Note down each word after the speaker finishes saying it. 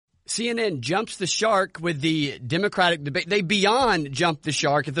CNN jumps the shark with the Democratic debate. They beyond jumped the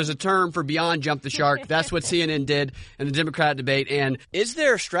shark. If there's a term for beyond jump the shark, that's what CNN did in the Democratic debate. And is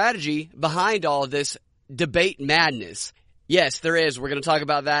there a strategy behind all of this debate madness? Yes, there is. We're going to talk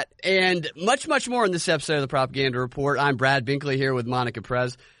about that and much, much more in this episode of the Propaganda Report. I'm Brad Binkley here with Monica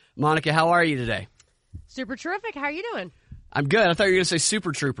Perez. Monica, how are you today? Super terrific. How are you doing? I'm good. I thought you were going to say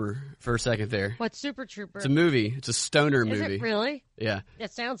Super Trooper for a second there. What's Super Trooper? It's a movie. It's a stoner movie. Is it really? Yeah.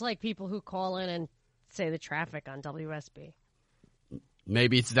 It sounds like people who call in and say the traffic on WSB.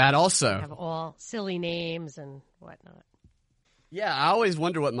 Maybe it's that also. They have all silly names and whatnot. Yeah, I always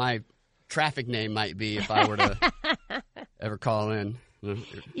wonder what my traffic name might be if I were to ever call in.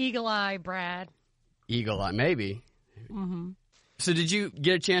 Eagle Eye Brad. Eagle Eye, maybe. Mm-hmm. So did you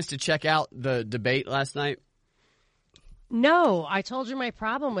get a chance to check out the debate last night? No, I told you my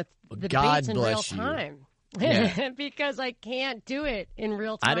problem with the debates in real time. Yeah. Because I can't do it in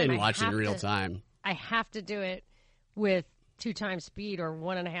real time. I didn't watch it in real time. I have to do it with 2 times speed or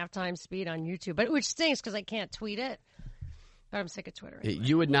 1.5 times speed on YouTube, which stinks because I can't tweet it. But I'm sick of Twitter. Anyway.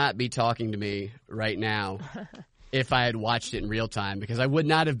 You would not be talking to me right now if I had watched it in real time because I would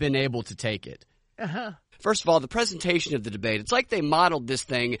not have been able to take it. Uh-huh. First of all, the presentation of the debate, it's like they modeled this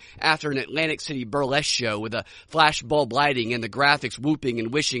thing after an Atlantic City burlesque show with a flash bulb lighting and the graphics whooping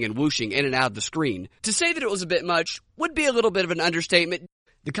and wishing and whooshing in and out of the screen. To say that it was a bit much would be a little bit of an understatement.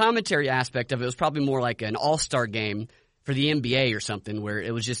 The commentary aspect of it was probably more like an all-star game for the NBA or something where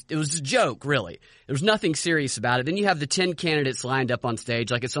it was a joke, really. There was nothing serious about it. Then you have the 10 candidates lined up on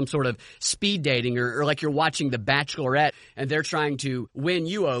stage like it's some sort of speed dating or like you're watching The Bachelorette and they're trying to win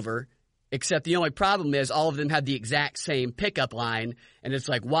you over. Except the only problem is all of them have the exact same pickup line, and it's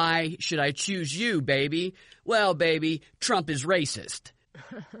like, why should I choose you, baby? Well, baby, Trump is racist.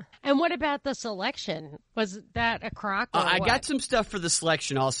 And what about the selection? Was that a crock or I what? got some stuff for the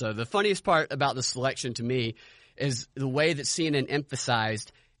selection also. The funniest part about the selection to me is the way that CNN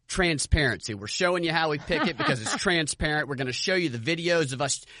emphasized transparency. We're showing you how we pick it because it's transparent. We're going to show you the videos of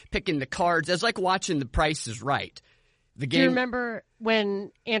us picking the cards. It's like watching The Price is Right. The game. Do you remember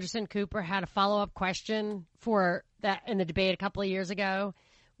when Anderson Cooper had a follow-up question for that in the debate a couple of years ago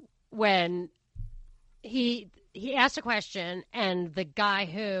when he asked a question and the guy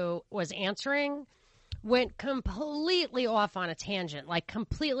who was answering went completely off on a tangent, like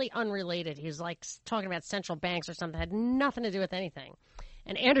completely unrelated. He was like talking about central banks or something, had nothing to do with anything.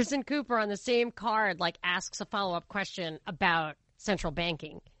 And Anderson Cooper on the same card like asks a follow-up question about central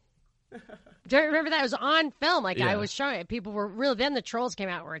banking. Do you remember that? It was on film. Like, yeah. I was showing it. People were really, then the trolls came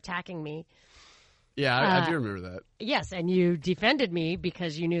out and were attacking me. Yeah, I do remember that. Yes, and you defended me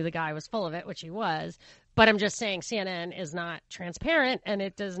because you knew the guy was full of it, which he was. But I'm just saying CNN is not transparent, and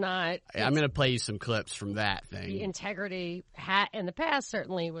it does not. I'm going to play you some clips from that thing. The integrity in the past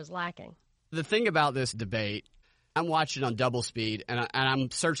certainly was lacking. The thing about this debate, I'm watching on double speed, and I'm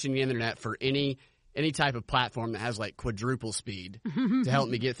searching the internet for any type of platform that has like quadruple speed to help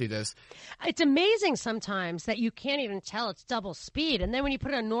me get through this. It's amazing sometimes that you can't even tell it's double speed. And then when you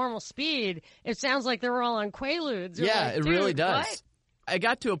put it on normal speed, it sounds like they're all on Quaaludes. Yeah, like, it really does. What? I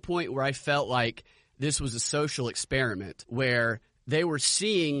got to a point where I felt like this was a social experiment where they were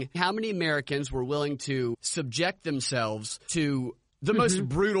seeing how many Americans were willing to subject themselves to the most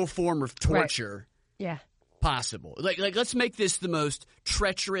brutal form of torture. Right. Yeah. Possible. Like let's make this the most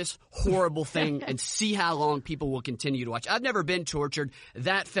treacherous, horrible thing and see how long people will continue to watch. I've never been tortured.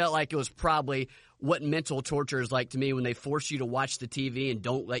 That felt like it was probably what mental torture is like to me when they force you to watch the TV and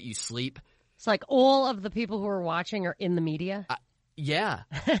don't let you sleep. It's like all of the people who are watching are in the media. Yeah.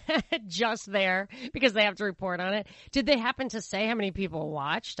 Just there because they have to report on it. Did they happen to say how many people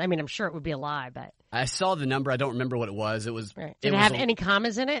watched? I mean, I'm sure it would be a lie, but. I saw the number. I don't remember what it was. It was. Right. Did it have any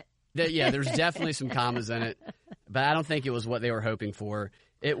commas in it? Yeah, there's definitely some commas in it, but I don't think it was what they were hoping for.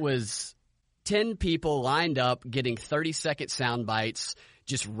 It was 10 people lined up getting 30-second sound bites,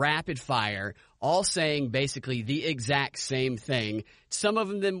 just rapid fire, all saying basically the exact same thing. Some of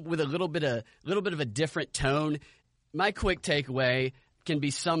them with a little bit of a different tone. My quick takeaway can be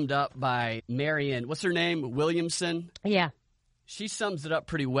summed up by Marianne, what's her name? Williamson? Yeah. She sums it up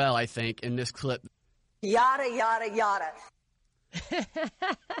pretty well, I think, in this clip. Yada, yada, yada.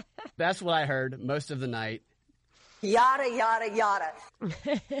 That's what I heard most of the night. Yada, yada, yada.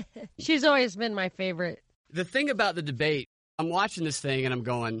 She's always been my favorite. The thing about the debate, I'm watching this thing and I'm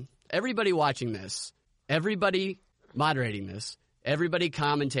going, everybody watching this, everybody moderating this, everybody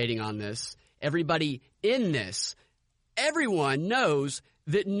commentating on this, everybody in this, everyone knows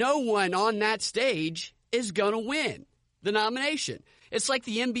that no one on that stage is going to win the nomination. It's like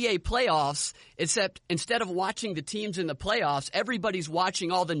the NBA playoffs, except instead of watching the teams in the playoffs, everybody's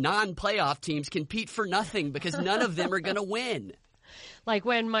watching all the non-playoff teams compete for nothing because none of them are going to win. Like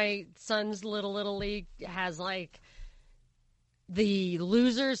when my son's little league has like the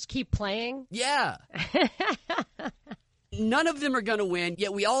losers keep playing. Yeah. None of them are going to win,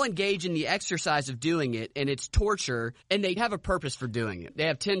 yet we all engage in the exercise of doing it, and it's torture, and they have a purpose for doing it. They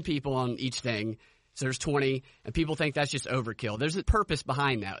have 10 people on each thing, so there's 20, and people think that's just overkill. There's a purpose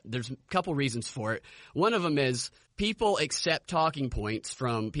behind that. There's a couple reasons for it. One of them is people accept talking points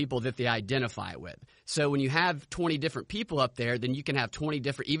from people that they identify with. So when you have 20 different people up there, then you can have 20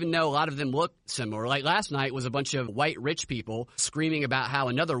 different, even though a lot of them look similar. Like last night was a bunch of white rich people screaming about how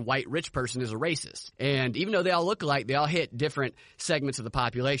another white rich person is a racist. And even though they all look alike, they all hit different segments of the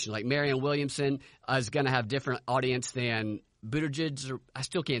population. Like Marianne Williamson is going to have different audience than Buttigieg, or I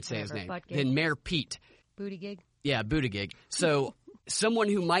still can't say his name, than Mayor Pete. Buttigieg? Yeah, Buttigieg. So someone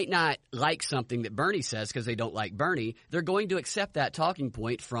who might not like something that Bernie says because they don't like Bernie, they're going to accept that talking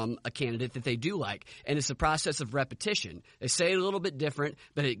point from a candidate that they do like. And it's a process of repetition. They say it a little bit different,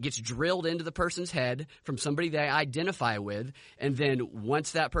 but it gets drilled into the person's head from somebody they identify with. And then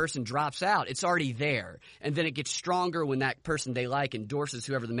once that person drops out, it's already there. And then it gets stronger when that person they like endorses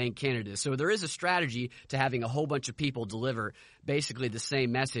whoever the main candidate is. So there is a strategy to having a whole bunch of people deliver basically the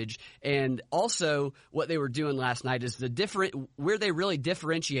same message. And also what they were doing last night is where they really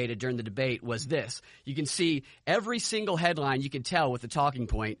differentiated during the debate was this. You can see every single headline you can tell what the talking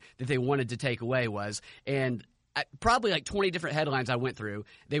point that they wanted to take away was. And probably like 20 different headlines I went through.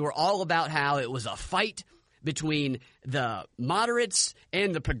 They were all about how it was a fight between the moderates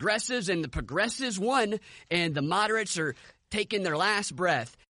and the progressives won, and the moderates are taking their last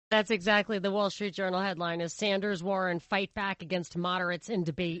breath. That's exactly the Wall Street Journal headline is Sanders, Warren fight back against moderates in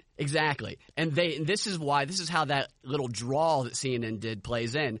debate. Exactly. And this is how that little drawl that CNN did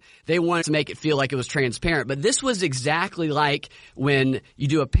plays in. They wanted to make it feel like it was transparent. But this was exactly like when you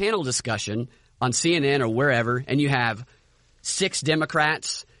do a panel discussion on CNN or wherever, and you have 6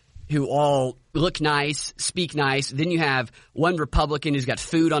 Democrats who all look nice, speak nice. Then you have one Republican who's got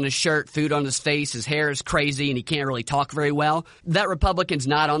food on his shirt, food on his face, his hair is crazy, and he can't really talk very well. That Republican's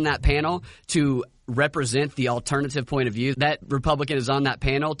not on that panel to represent the alternative point of view. That Republican is on that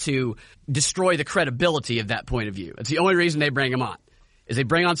panel to destroy the credibility of that point of view. It's the only reason they bring him on. Is they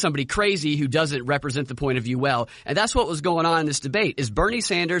bring on somebody crazy who doesn't represent the point of view well. And that's what was going on in this debate is Bernie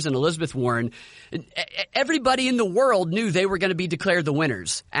Sanders and Elizabeth Warren. Everybody in the world knew they were going to be declared the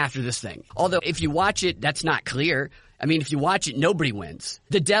winners after this thing. Although if you watch it, that's not clear. I mean, if you watch it, nobody wins.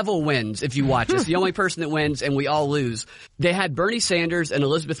 The devil wins if you watch it. It's the only person that wins, and we all lose. They had Bernie Sanders and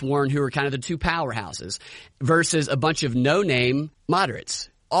Elizabeth Warren, who were kind of the two powerhouses, versus a bunch of no-name moderates.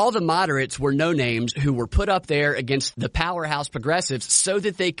 All the moderates were no-names who were put up there against the powerhouse progressives so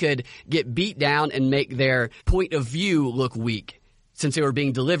that they could get beat down and make their point of view look weak since they were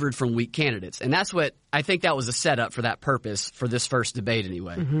being delivered from weak candidates. And that's what – I think that was a setup for that purpose for this first debate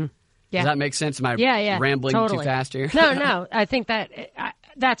anyway. Mm-hmm. Yeah. Does that make sense? Am I rambling totally. too fast here? No. I think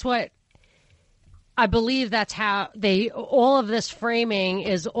that's what – I believe that's how all of this framing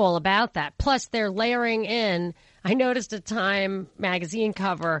is all about that. Plus they're layering in – I noticed a Time magazine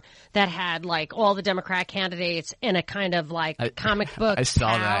cover that had like all the Democrat candidates in a kind of like comic book. I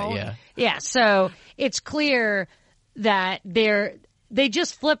saw cow. that, yeah. Yeah, so it's clear that they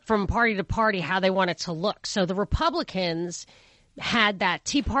just flip from party to party how they want it to look. So the Republicans had that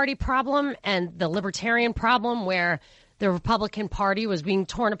Tea Party problem and the Libertarian problem where the Republican Party was being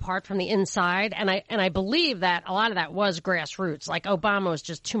torn apart from the inside. And I believe that a lot of that was grassroots. Like Obama was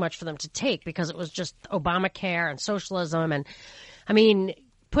just too much for them to take because it was just Obamacare and socialism. And I mean,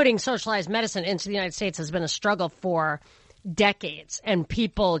 putting socialized medicine into the United States has been a struggle for decades and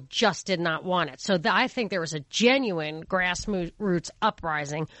people just did not want it. So I think there was a genuine grassroots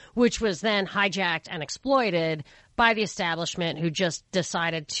uprising, which was then hijacked and exploited by the establishment who just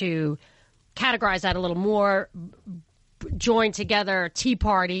decided to categorize that a little more, join together Tea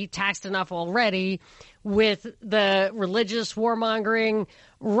Party, taxed enough already, with the religious warmongering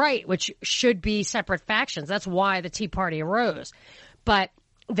right, which should be separate factions. That's why the Tea Party arose. But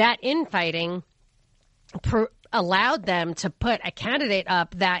that infighting allowed them to put a candidate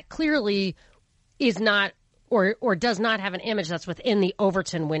up that clearly is not or does not have an image that's within the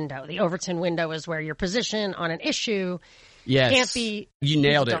Overton window. The Overton window is where your position on an issue can't be. You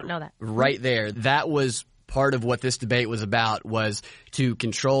nailed it. Don't know that. Right there. That was part of what this debate was about, was to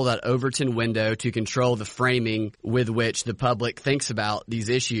control that Overton window, to control the framing with which the public thinks about these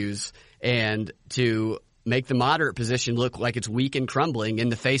issues, and to make the moderate position look like it's weak and crumbling in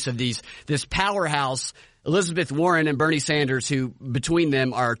the face of this powerhouse Elizabeth Warren and Bernie Sanders, who between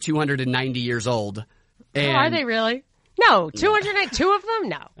them are 290 years old. And, are they really? No, 202 of them?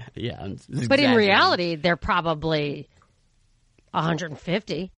 No. Yeah. But in reality, they're probably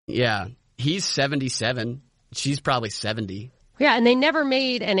 150. Yeah. He's 77. She's probably 70. Yeah, and they never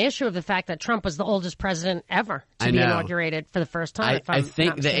made an issue of the fact that Trump was the oldest president ever to be inaugurated for the first time. I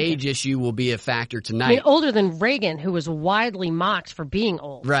think the age issue will be a factor tonight. I mean, older than Reagan, who was widely mocked for being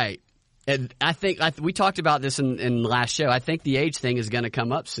old. Right. And I think we talked about this in the last show. I think the age thing is going to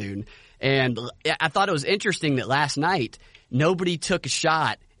come up soon. And I thought it was interesting that last night nobody took a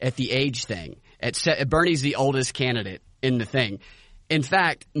shot at the age thing. Bernie's the oldest candidate in the thing. In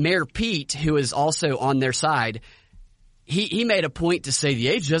fact, Mayor Pete, who is also on their side, he made a point to say the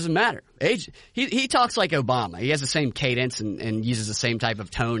age doesn't matter. Age. He talks like Obama. He has the same cadence and uses the same type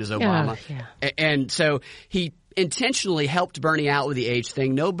of tone as Obama. Yeah. And so he intentionally helped Bernie out with the age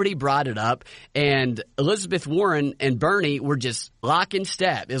thing. Nobody brought it up. And Elizabeth Warren and Bernie were just lock in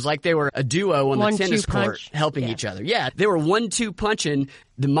step. It was like they were a duo on the tennis court helping each other. Yeah, they were 1-2 punching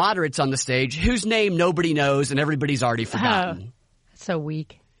the moderates on the stage whose name nobody knows and everybody's already forgotten. So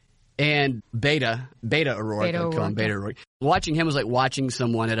weak. And Beta O'Rourke. Watching him was like watching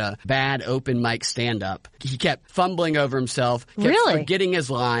someone at a bad open mic stand-up. He kept fumbling over himself, kept forgetting his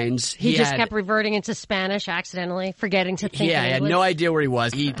lines. He just kept reverting into Spanish accidentally, forgetting to think in English. He had no idea where he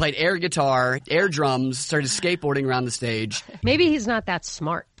was. He played air guitar, air drums, started skateboarding around the stage. Maybe he's not that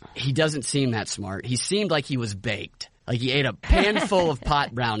smart. He doesn't seem that smart. He seemed like he was baked. Like he ate a pan full of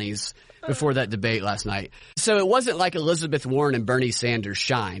pot brownies before that debate last night. So it wasn't like Elizabeth Warren and Bernie Sanders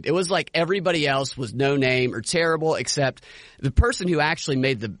shined. It was like everybody else was no name or terrible except the person who actually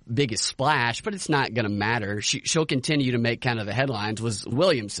made the biggest splash, but it's not going to matter. She'll continue to make kind of the headlines, was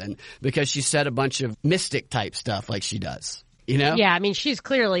Williamson, because she said a bunch of mystic type stuff like she does. You know? Yeah, I mean, she's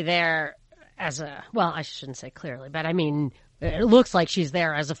clearly there as I shouldn't say clearly, but I mean, it looks like she's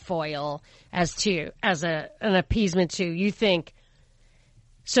there as a foil, as an appeasement to, you think,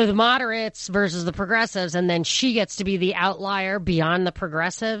 so the moderates versus the progressives, and then she gets to be the outlier beyond the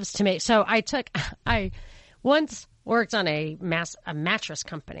progressives to make. So I once worked on a mattress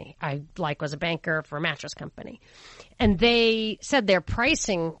company. I was a banker for a mattress company, and they said their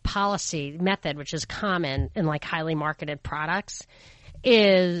pricing policy method, which is common in like highly marketed products,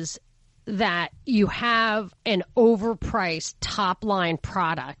 is that you have an overpriced top line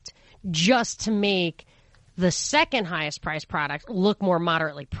product just to make the second highest priced product look more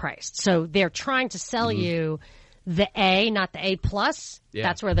moderately priced. So they're trying to sell you the A, not the A plus. Yeah.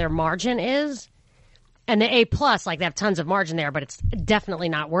 That's where their margin is. And the A plus, like they have tons of margin there, but it's definitely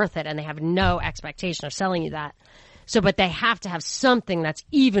not worth it. And they have no expectation of selling you that. So, but they have to have something that's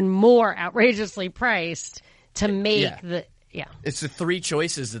even more outrageously priced to make It's the three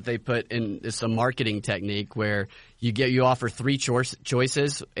choices that they put in. It's a marketing technique where you offer three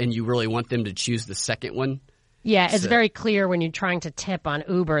choices and you really want them to choose the second one. Yeah, it's very clear when you're trying to tip on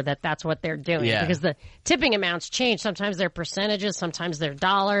Uber that that's what they're doing because the tipping amounts change. Sometimes they're percentages, sometimes they're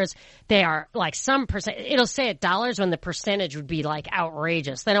dollars. They are like some percent. It'll say at dollars when the percentage would be like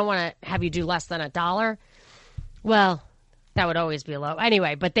outrageous. They don't want to have you do less than $1. Well, that would always be low.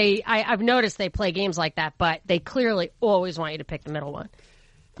 Anyway, but I've noticed they play games like that, but they clearly always want you to pick the middle one.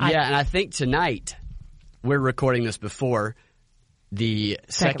 Yeah, and I think tonight, we're recording this before the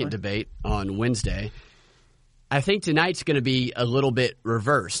second debate on Wednesday. I think tonight's going to be a little bit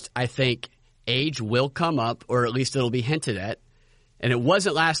reversed. I think age will come up, or at least it'll be hinted at. And it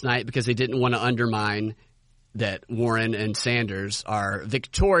wasn't last night because they didn't want to undermine that Warren and Sanders are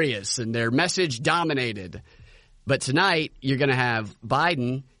victorious and their message dominated. But tonight, you're going to have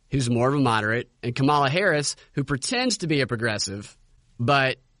Biden, who's more of a moderate, and Kamala Harris, who pretends to be a progressive.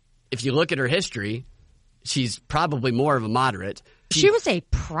 But if you look at her history, she's probably more of a moderate. She was a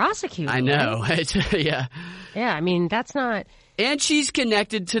prosecutor. I know. Right? Yeah. Yeah, I mean, that's not... And she's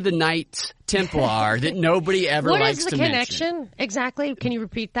connected to the Knights Templar that nobody ever likes to mention. What is the connection? Exactly. Can you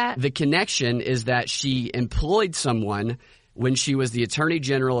repeat that? The connection is that she employed someone when she was the Attorney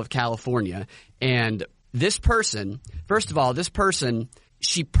General of California, and this person, first of all,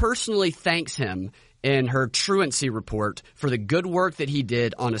 she personally thanks him in her truancy report for the good work that he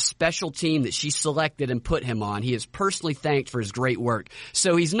did on a special team that she selected and put him on. He is personally thanked for his great work.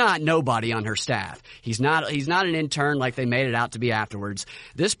 So he's not nobody on her staff. He's not an intern like they made it out to be afterwards.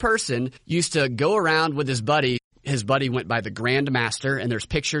 This person used to go around with his buddy. His buddy went by the Grand Master, and there's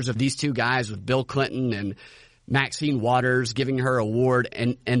pictures of these two guys with Bill Clinton and Maxine Waters giving her award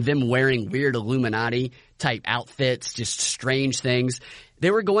and them wearing weird Illuminati type outfits, just strange things. They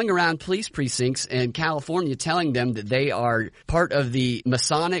were going around police precincts in California telling them that they are part of the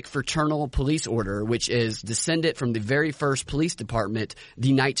Masonic Fraternal Police Order, which is descendant from the very first police department,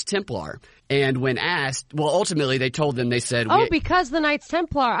 the Knights Templar. And when asked, well, ultimately they told them, they said... because the Knights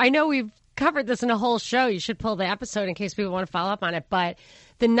Templar, I know we've covered this in a whole show. You should pull the episode in case people want to follow up on it. But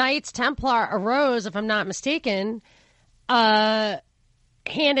the Knights Templar arose, if I'm not mistaken, hand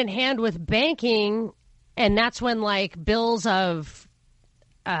in hand with banking. And that's when, like, bills of...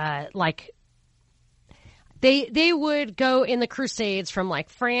 they would go in the Crusades from like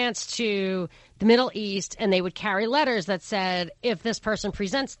France to the Middle East, and they would carry letters that said, if this person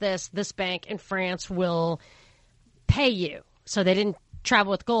presents this bank in France will pay you. So they didn't travel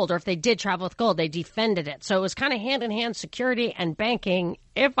with gold, or if they did travel with gold, they defended it. So it was kind of hand in hand security and banking,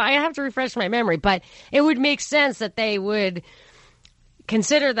 if I have to refresh my memory, but it would make sense that they would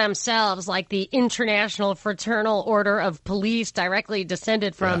consider themselves like the International Fraternal Order of Police, directly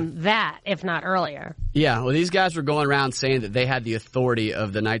descended from that, if not earlier. Yeah, well, these guys were going around saying that they had the authority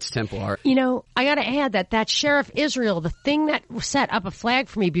of the Knights Templar. You know, I got to add that Sheriff Israel, the thing that set up a flag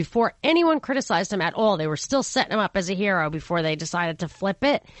for me before anyone criticized him at all, they were still setting him up as a hero before they decided to flip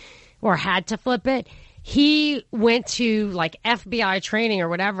it or had to flip it. He went to like FBI training or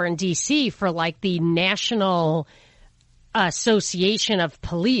whatever in D.C. for like the National Association of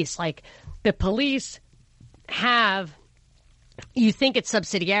Police. Like, the police have, you think it's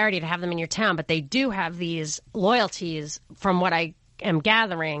subsidiarity to have them in your town, but they do have these loyalties, from what I am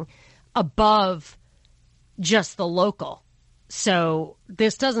gathering, above just the local. So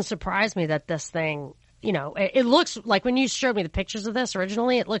this doesn't surprise me that this thing, you know, it looks like, when you showed me the pictures of this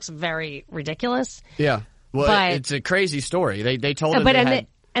originally, it looks very ridiculous. Yeah. Well, but it's a crazy story. They told him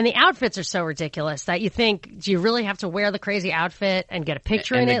and the outfits are so ridiculous that you think, do you really have to wear the crazy outfit and get a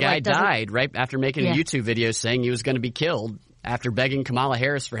picture in it? And the guy died right after making a YouTube video saying he was going to be killed after begging Kamala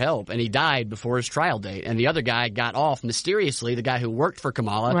Harris for help, and he died before his trial date. And the other guy got off mysteriously, the guy who worked for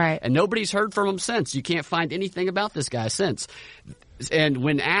Kamala, and nobody's heard from him since. You can't find anything about this guy since. And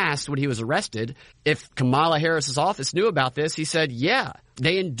when asked when he was arrested if Kamala Harris's office knew about this, he said, yeah,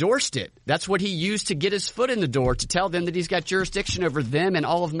 they endorsed it. That's what he used to get his foot in the door, to tell them that he's got jurisdiction over them and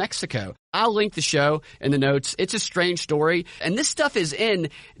all of Mexico. I'll link the show in the notes. It's a strange story. And this stuff is in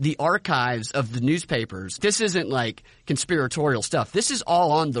the archives of the newspapers. This isn't like conspiratorial stuff. This is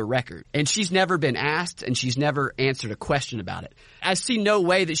all on the record. And she's never been asked, and she's never answered a question about it. I see no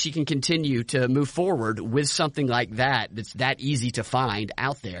way that she can continue to move forward with something like that that's that easy to find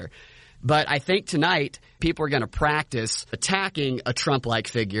out there. But I think tonight people are going to practice attacking a Trump-like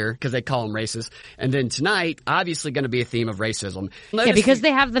figure because they call him racist. And then tonight, obviously going to be a theme of racism. Yeah, because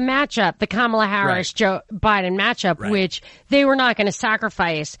they have the matchup, the Kamala Harris-Joe Biden matchup, which they were not going to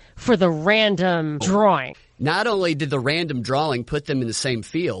sacrifice for the random drawing. Not only did the random drawing put them in the same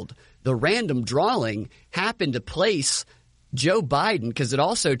field, the random drawing happened to place Joe Biden, because it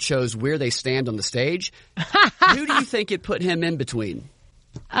also chose where they stand on the stage. Who do you think it put him in between?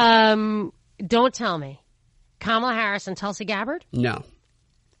 Don't tell me. Kamala Harris and Tulsi Gabbard? No.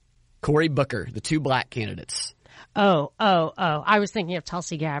 Cory Booker, the two black candidates. Oh. I was thinking of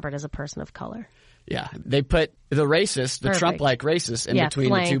Tulsi Gabbard as a person of color. Yeah. They put the racist, the Trump-like racist, in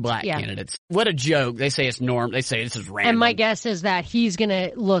between the two black candidates. What a joke. They say it's norm. They say this is random. And my guess is that he's going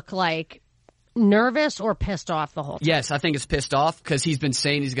to look like nervous or pissed off the whole time. Yes, I think it's pissed off because he's been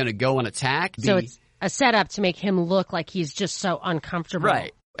saying he's going to go on attack. So it's a setup to make him look like he's just so uncomfortable.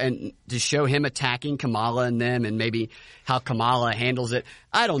 Right. And to show him attacking Kamala and them, and maybe how Kamala handles it.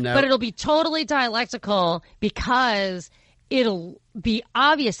 I don't know. But it'll be totally dialectical because it'll be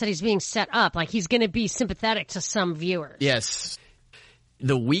obvious that he's being set up. Like, he's going to be sympathetic to some viewers. Yes.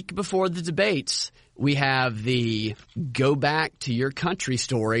 The week before the debates, we have the go back to your country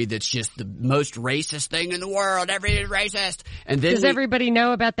story that's just the most racist thing in the world. Everybody's racist. And then does everybody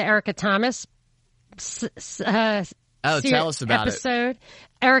know about the Erica Thomas tell us about episode?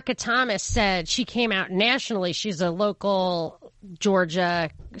 Erica Thomas said she came out nationally. She's a local Georgia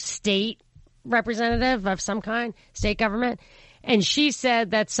state representative of some kind, state government. And she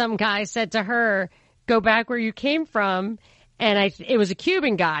said that some guy said to her, go back where you came from. And it was a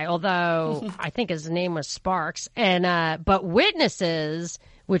Cuban guy, although I think his name was Sparks. And but witnesses,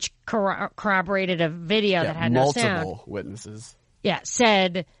 which corroborated a video that had no sound. Multiple witnesses. Yeah,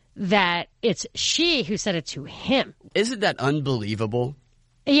 said that it's she who said it to him. Isn't that unbelievable?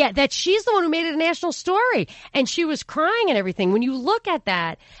 Yeah, that she's the one who made it a national story. And she was crying and everything. When you look at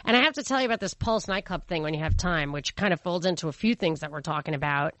that, and I have to tell you about this Pulse nightclub thing when you have time, which kind of folds into a few things that we're talking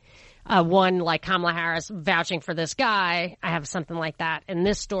about. One, like Kamala Harris vouching for this guy. I have something like that in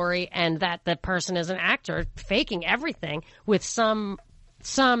this story, and that the person is an actor faking everything with some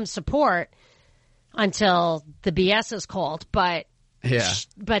some support until the BS is called. But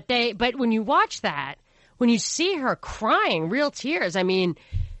but when you watch that, when you see her crying, real tears, I mean,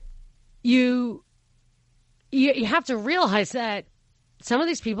 you have to realize that some of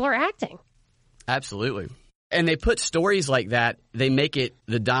these people are acting. Absolutely. And they put stories like that, they make it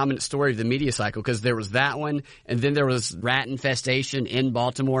the dominant story of the media cycle, because there was that one, and then there was rat infestation in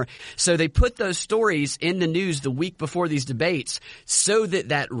Baltimore. So they put those stories in the news the week before these debates so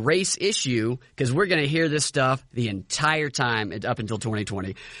that race issue, because we're going to hear this stuff the entire time up until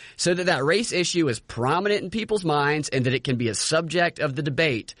 2020, so that race issue is prominent in people's minds and that it can be a subject of the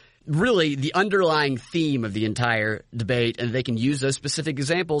debate. Really the underlying theme of the entire debate, and they can use those specific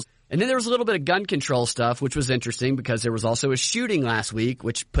examples. And then there was a little bit of gun control stuff, which was interesting because there was also a shooting last week,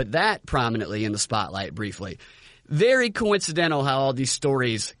 which put that prominently in the spotlight briefly. Very coincidental how all these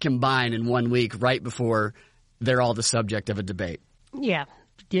stories combine in 1 week right before they're all the subject of a debate. Yeah,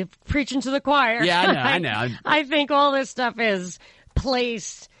 you're preaching to the choir. Yeah, I know. I think all this stuff is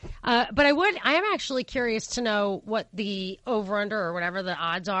placed. But I am actually curious to know what the over-under or whatever the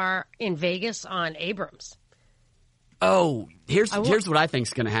odds are in Vegas on Abrams. Oh, here's what I think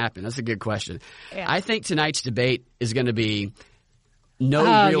is going to happen. That's a good question. Yeah. I think tonight's debate is going to be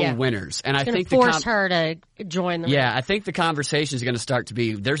no real winners, and I think force her to join them. Yeah, I think the conversation is going to start to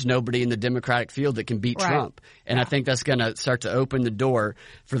be there's nobody in the Democratic field that can beat Trump, and I think that's going to start to open the door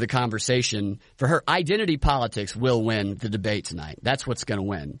for the conversation. For her, identity politics will win the debate tonight. That's what's going to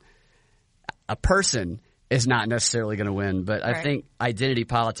win. A person is not necessarily going to win, but I think identity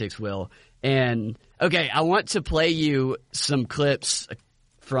politics will. And okay, I want to play you some clips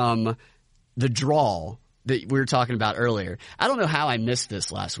from the draw that we were talking about earlier. I don't know how I missed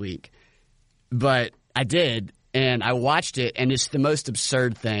this last week, but I did, and I watched it, and it's the most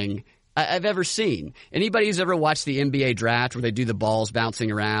absurd thing I've ever seen. Anybody who's ever watched the NBA draft where they do the balls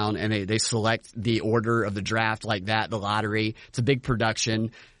bouncing around and they select the order of the draft like that, the lottery, it's a big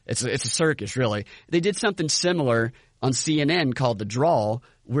production. It's a circus, really. They did something similar on CNN called The Draw,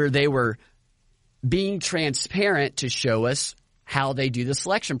 where they were being transparent to show us how they do the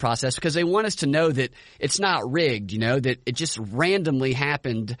selection process, because they want us to know that it's not rigged, that it just randomly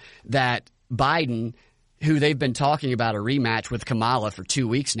happened that Biden, who they've been talking about a rematch with Kamala for 2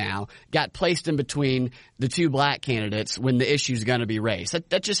 weeks now, got placed in between the two black candidates when the issue's going to be race.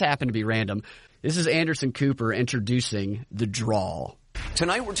 That just happened to be random. This is Anderson Cooper introducing The Draw.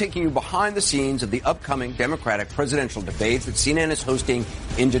 Tonight, we're taking you behind the scenes of the upcoming Democratic presidential debate that CNN is hosting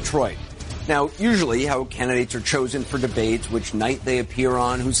in Detroit. Now, usually how candidates are chosen for debates, which night they appear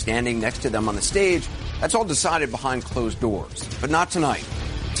on, who's standing next to them on the stage, that's all decided behind closed doors. But not tonight.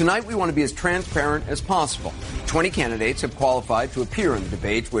 Tonight, we want to be as transparent as possible. 20 candidates have qualified to appear in the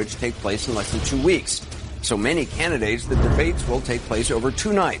debates, which take place in less than 2 weeks. So many candidates, the debates will take place over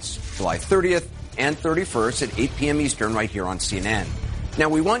 2 nights, July 30th and 31st at 8 p.m. Eastern right here on CNN. Now,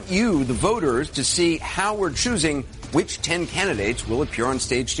 we want you, the voters, to see how we're choosing which 10 candidates will appear on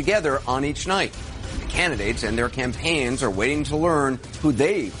stage together on each night. The candidates and their campaigns are waiting to learn who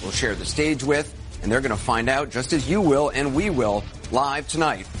they will share the stage with, and they're going to find out just as you will and we will live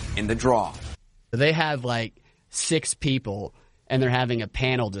tonight in The Draw. They have like 6 people, and they're having a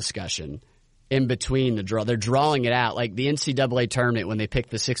panel discussion in between the draw. They're drawing it out like the NCAA tournament when they pick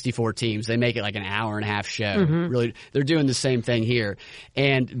the 64 teams. They make it like an hour-and-a-half show. Mm-hmm. Really, they're doing the same thing here.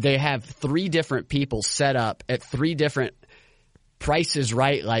 And they have 3 different people set up at 3 different Price is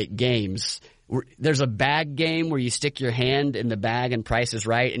Right like games. There's a bag game where you stick your hand in the bag and Price is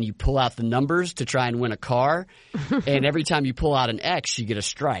Right, and you pull out the numbers to try and win a car. And every time you pull out an X, you get a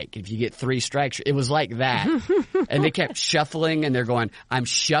strike. If you get 3 strikes, it was like that. And they kept shuffling, and they're going, I'm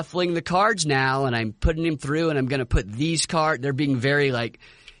shuffling the cards now, and I'm putting them through, and I'm going to put these cards. They're being very like,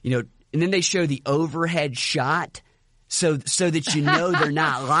 and then they show the overhead shot so that you know they're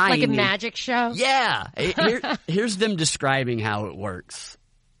not lying. Like a magic show? Yeah. Here's them describing how it works.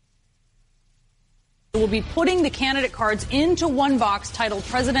 We'll be putting the candidate cards into one box titled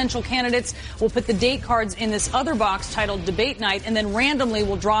Presidential Candidates. We'll put the date cards in this other box titled Debate Night, and then randomly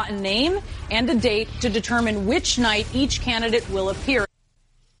we'll draw a name and a date to determine which night each candidate will appear.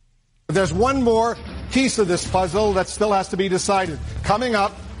 There's one more piece of this puzzle that still has to be decided. Coming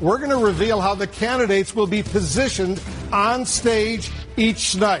up, we're going to reveal how the candidates will be positioned on stage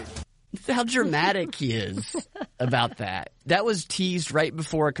each night. How dramatic he is about that. That was teased right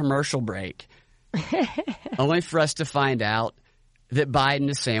before a commercial break. Only for us to find out that Biden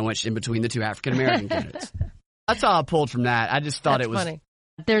is sandwiched in between the 2 African-American candidates. That's all I pulled from that. I just thought That's it was funny.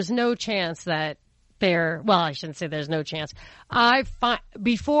 There's no chance that well, I shouldn't say there's no chance.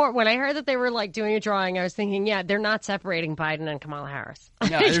 Before, when I heard that they were like doing a drawing, I was thinking, yeah, they're not separating Biden and Kamala Harris.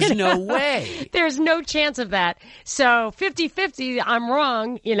 No, there's no way. There's no chance of that. So 50-50, I'm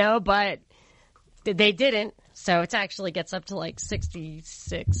wrong, but they didn't. So it actually gets up to like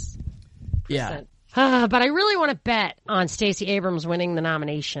 66%. Yeah. But I really want to bet on Stacey Abrams winning the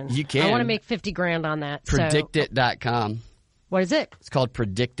nomination. You can. I want to make $50,000 on that. Predictit.com. What is it? It's called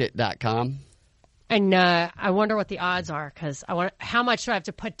Predictit.com. And I wonder what the odds are, because how much do I have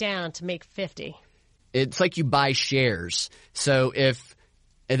to put down to make 50? It's like you buy shares. So if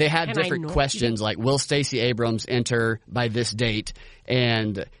they have different questions, like will Stacey Abrams enter by this date,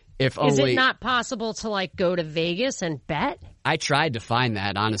 and if only... Is it not possible to like go to Vegas and bet? I tried to find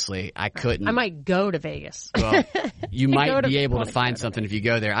that, honestly. I couldn't. I might go to Vegas. Well, you might be able to find something if you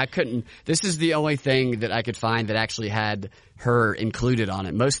go there. I couldn't. This is the only thing that I could find that actually had her included on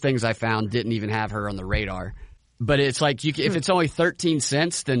it. Most things I found didn't even have her on the radar. But it's like, if it's only 13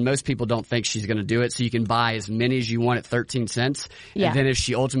 cents, then most people don't think she's going to do it. So you can buy as many as you want at 13 cents. Yeah. And then if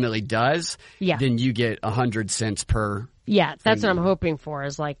she ultimately does, then you get 100 cents per. Yeah, that's what I'm hoping for,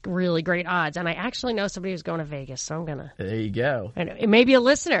 is like really great odds. And I actually know somebody who's going to Vegas, so I'm going to. There you go. And it may be a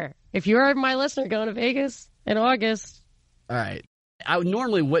listener. If you're my listener going to Vegas in August. All right. I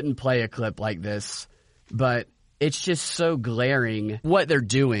normally wouldn't play a clip like this, but it's just so glaring what they're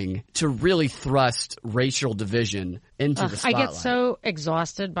doing to really thrust racial division into the spotlight. I get so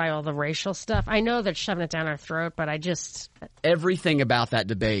exhausted by all the racial stuff. I know they're shoving it down our throat, but I just... Everything about that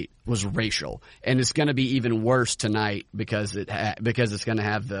debate was racial, and it's going to be even worse tonight because it's going to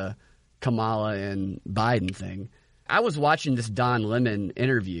have the Kamala and Biden thing. I was watching this Don Lemon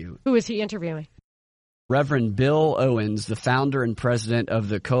interview. Who is he interviewing? Reverend Bill Owens, the founder and president of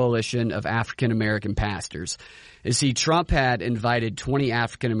the Coalition of African American Pastors. You see, Trump had invited 20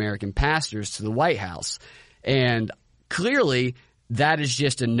 African American pastors to the White House, and clearly that is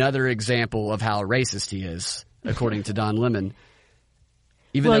just another example of how racist he is, according to Don Lemon.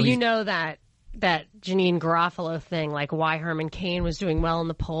 Well, you know that Janine Garofalo thing, like why Herman Cain was doing well in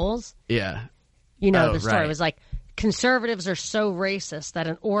the polls? Yeah. The story was like, conservatives are so racist that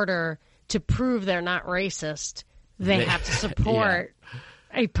in order to prove they're not racist, they have to support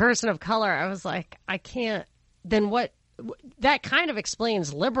a person of color. I was like, I can't. Then what? That kind of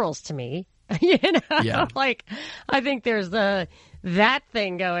explains liberals to me. Yeah. Like, I think there's that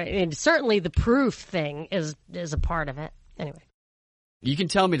thing going, and certainly the proof thing is a part of it. Anyway. You can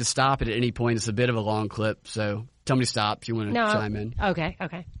tell me to stop it at any point. It's a bit of a long clip, so tell me to stop if you want to chime in.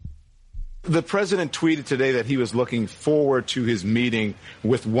 Okay. The president tweeted today that he was looking forward to his meeting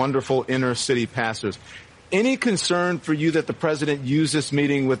with wonderful inner city pastors. Any concern for you that the president used this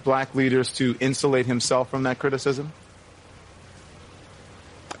meeting with black leaders to insulate himself from that criticism?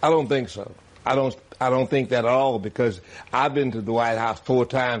 I don't think so. I don't think that at all, because I've been to the White House 4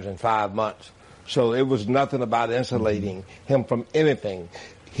 times in 5 months. So it was nothing about insulating him from anything.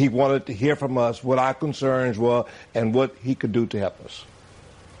 He wanted to hear from us what our concerns were and what he could do to help us.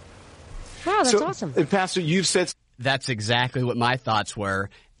 Wow, that's awesome. Pastor, you've said... That's exactly what my thoughts were.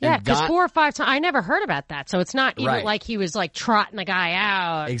 Yeah, because 4 or 5 times, I never heard about that. So it's not even like he was like trotting the guy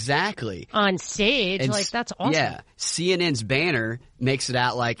out. Exactly. On stage. Like, that's awesome. Yeah. CNN's banner makes it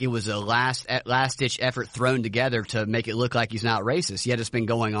out like it was a last-ditch effort thrown together to make it look like he's not racist, yet it's been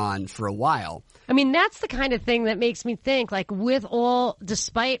going on for a while. I mean, that's the kind of thing that makes me think, like,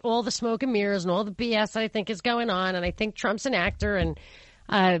 despite all the smoke and mirrors and all the BS that I think is going on, and I think Trump's an actor, and,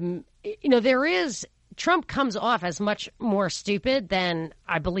 Trump comes off as much more stupid than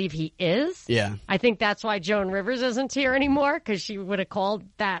I believe he is. Yeah. I think that's why Joan Rivers isn't here anymore, because she would have called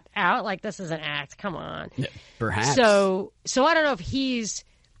that out. Like, this is an act. Come on. Yeah, perhaps. So I don't know if he's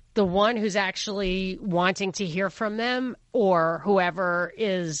the one who's actually wanting to hear from them, or whoever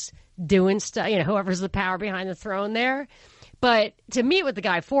is doing stuff, whoever's the power behind the throne there. But to meet with the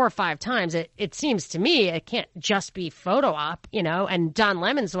guy 4 or 5 times, it seems to me it can't just be photo op, and Don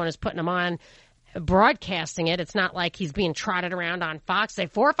Lemon's the one who's putting him on, broadcasting it. It's not like he's being trotted around on Fox. Say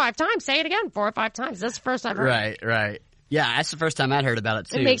 4 or 5 times. Say it again 4 or 5 times. That's the first I've heard. Right. Yeah, that's the first time I'd heard about it,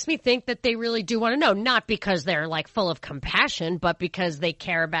 too. It makes me think that they really do want to know, not because they're like full of compassion, but because they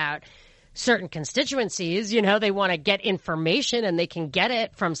care about certain constituencies. They want to get information, and they can get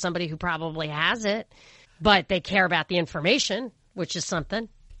it from somebody who probably has it, but they care about the information, which is something.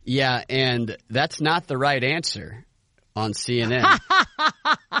 Yeah, and that's not the right answer on CNN.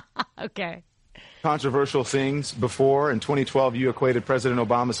 Okay. Controversial things before. In 2012, you equated President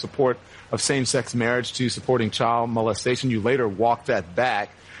Obama's support of same-sex marriage to supporting child molestation. You later walked that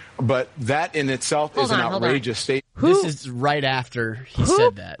back. But that in itself is an outrageous statement. This is right after he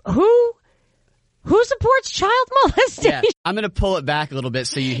said that. Who Who supports child molestation? Yeah, I'm going to pull it back a little bit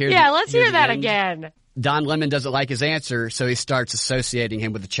so you hear. Yeah, let's hear that end. again. Don Lemon doesn't like his answer, so he starts associating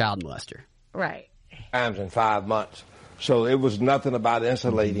him with a child molester. Right. Times in 5 months. So it was nothing about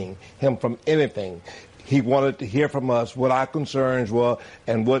insulating him from anything. He wanted to hear from us what our concerns were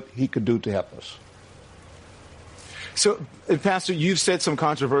and what he could do to help us. So, Pastor, you've said some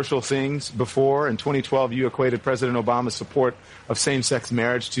controversial things before. In 2012, you equated President Obama's support of same-sex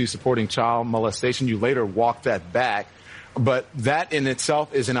marriage to supporting child molestation. You later walked that back. But that in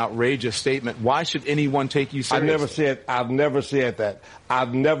itself is an outrageous statement. Why should anyone take you seriously? I've never said that. I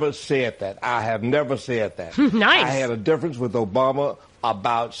have never said that. Nice. I had a difference with Obama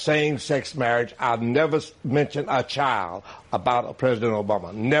about same-sex marriage. I've never mentioned a child about President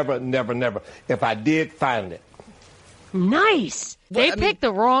Obama. Never. If I did, find it. Nice. They picked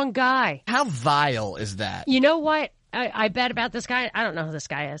the wrong guy. How vile is that? You know what? I bet about this guy. I don't know who this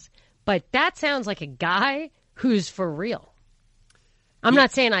guy is. But that sounds like a guy who's for real. I'm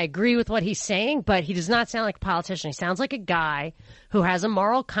not saying I agree with what he's saying, but he does not sound like a politician. He sounds like a guy who has a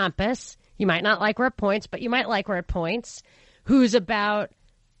moral compass. You might not like where it points, but you might like where it points. Who's about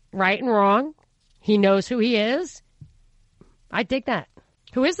right and wrong. He knows who he is. I dig that.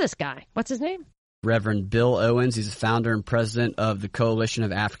 Who is this guy? What's his name? Reverend Bill Owens. He's the founder and president of the Coalition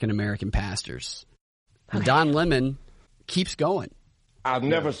of African American Pastors. And Don Lemon keeps going. I've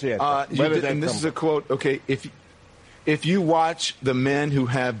never said that. And this is a quote. Okay, if you watch the men who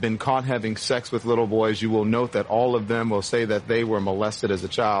have been caught having sex with little boys, you will note that all of them will say that they were molested as a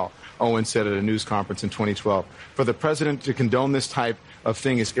child, Owens said at a news conference in 2012. For the president to condone this type of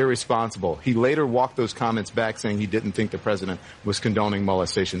thing is irresponsible. He later walked those comments back, saying he didn't think the president was condoning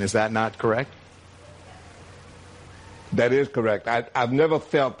molestation. Is that not correct? That is correct. I've never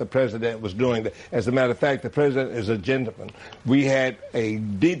felt the president was doing that. As a matter of fact, the president is a gentleman. We had a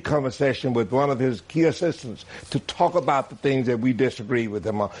deep conversation with one of his key assistants to talk about the things that we disagreed with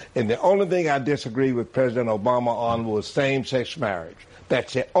him on. And the only thing I disagreed with President Obama on was same-sex marriage.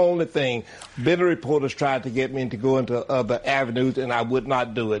 That's the only thing. Many reporters tried to get me to go into other avenues, and I would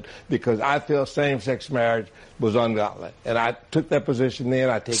not do it because I feel same-sex marriage was ungodly. And I took that position then.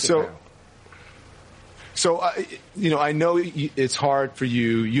 I take it now. So, I know it's hard for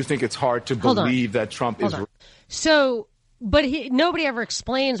you. You think it's hard to believe that Trump is. So, but nobody ever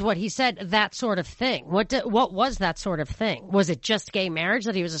explains what he said, that sort of thing. What was that sort of thing? Was it just gay marriage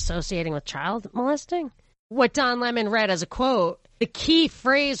that he was associating with child molesting? What Don Lemon read as a quote, the key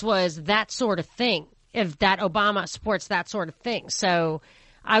phrase was that sort of thing, if that Obama supports that sort of thing. So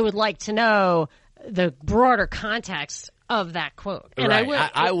I would like to know the broader context of that quote. And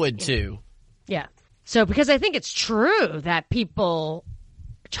right. I would too. Yeah. So, because I think it's true that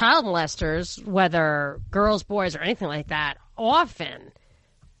child molesters, whether girls, boys, or anything like that, often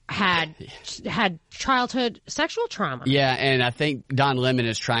had childhood sexual trauma. Yeah, and I think Don Lemon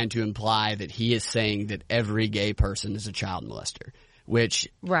is trying to imply that he is saying that every gay person is a child molester, which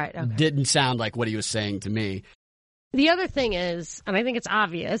didn't sound like what he was saying to me. The other thing is, and I think it's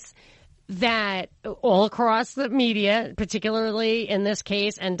obvious, that all across the media, particularly in this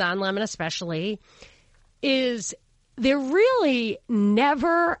case, and Don Lemon especially, is they're really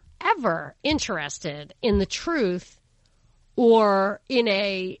never, ever interested in the truth or in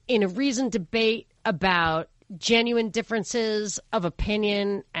a reasoned debate about genuine differences of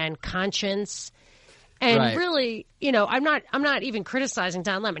opinion and conscience. And really, I'm not even criticizing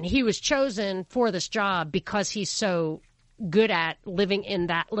Don Lemon. He was chosen for this job because he's so good at living in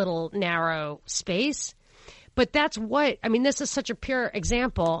that little narrow space. But this is such a pure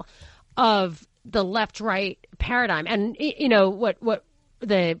example of the left-right paradigm and, what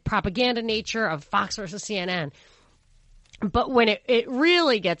the propaganda nature of Fox versus CNN. But when it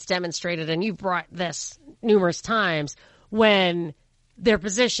really gets demonstrated, and you've brought this numerous times, when their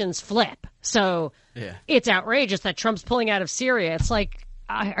positions flip. So it's outrageous that Trump's pulling out of Syria. It's like,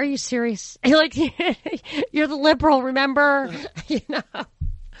 are you serious? Like, you're the liberal, remember?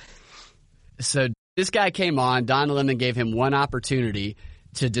 So this guy came on. Don Lemon gave him one opportunity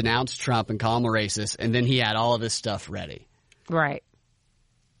to denounce Trump and call him a racist, and then he had all of this stuff ready. Right.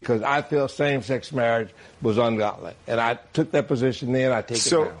 Because I feel same-sex marriage was ungodly. And I took that position then, I take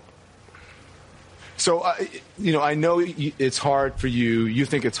it now. So, I know it's hard for you. You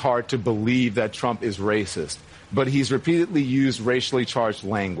think it's hard to believe that Trump is racist, but he's repeatedly used racially charged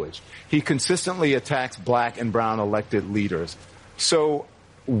language. He consistently attacks black and brown elected leaders. So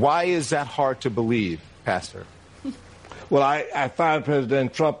why is that hard to believe, Pastor? Well, I find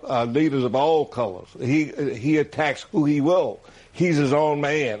President Trump leaders of all colors. He attacks who he will. He's his own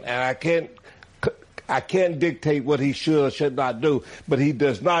man, and I can't dictate what he should or should not do, but he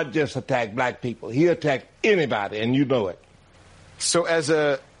does not just attack black people. He attacks anybody, and you know it. So as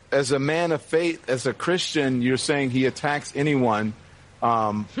a man of faith, as a Christian, you're saying he attacks anyone.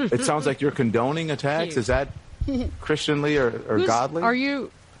 It sounds like you're condoning attacks. Is that Christianly or godly? Are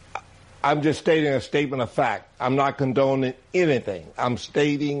you? I'm just stating a statement of fact. I'm not condoning anything. I'm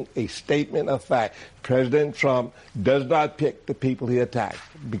stating a statement of fact. President Trump does not pick the people he attacked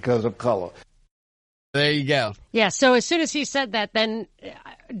because of color. There you go. Yeah, so as soon as he said that, then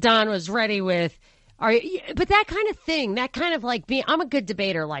Don was ready with, but that kind of thing, that kind of like being, I'm a good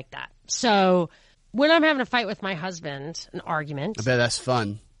debater like that. So when I'm having a fight with my husband, an argument. I bet that's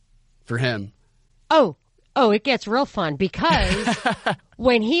fun for him. Oh, it gets real fun because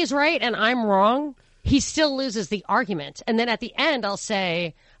when he's right and I'm wrong, he still loses the argument. And then at the end, I'll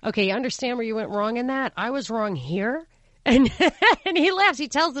say, okay, you understand where you went wrong in that? I was wrong here. And he laughs. He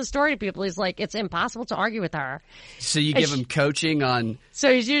tells the story to people. He's like, it's impossible to argue with her. So you give him coaching on.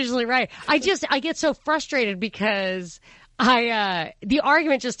 So he's usually right. I get so frustrated because the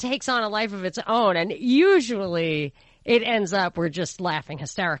argument just takes on a life of its own. And usually it ends up, we're just laughing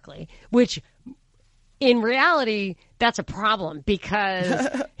hysterically, which in reality, that's a problem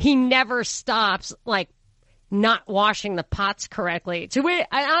because he never stops, like, not washing the pots correctly.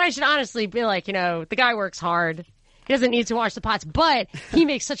 I should honestly be like, the guy works hard. He doesn't need to wash the pots, but he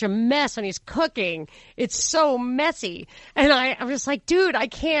makes such a mess when he's cooking. It's so messy. And I'm just like, dude, I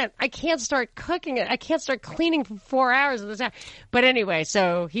can't start cooking it. I can't start cleaning for 4 hours at the time. But anyway,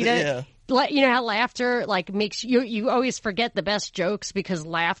 so he does, you know how laughter, like, makes you always forget the best jokes because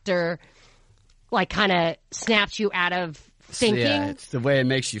laughter, like, kind of snaps you out of thinking. Yeah, it's the way it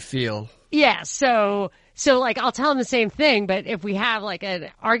makes you feel. Yeah, so like, I'll tell him the same thing, but if we have like an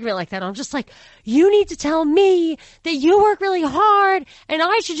argument like that, I'm just like, you need to tell me that you work really hard and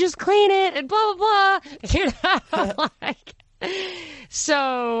I should just clean it and blah, blah, blah.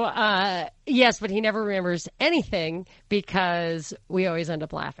 So, yes, but he never remembers anything because we always end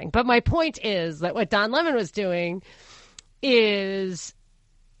up laughing. But my point is that what Don Lemon was doing is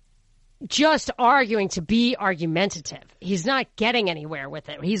just arguing to be argumentative. He's not getting anywhere with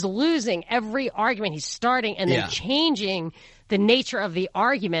it. He's losing every argument he's starting and then changing the nature of the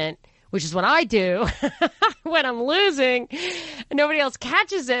argument, which is what I do when I'm losing. Nobody else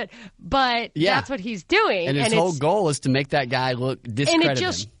catches it, but that's what he's doing. And his whole goal is to make that guy look discredited. And it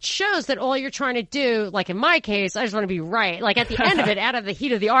just shows that all you're trying to do, like in my case, I just want to be right. Like at the end of it, out of the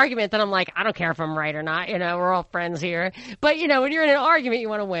heat of the argument, then I'm like, I don't care if I'm right or not. We're all friends here. But, when you're in an argument, you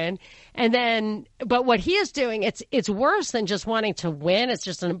want to win. And then, but what he is doing, it's worse than just wanting to win. It's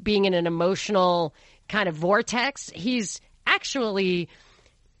just being in an emotional kind of vortex. He's actually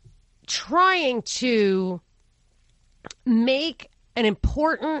trying to make an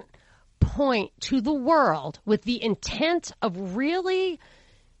important point to the world with the intent of really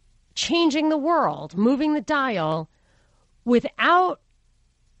changing the world, moving the dial without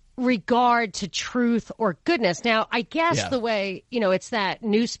regard to truth or goodness. Now, I guess the way, it's that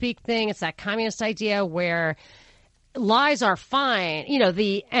newspeak thing, it's that communist idea where lies are fine,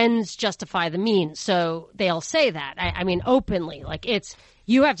 the ends justify the means. So they'll say that. I mean, openly, like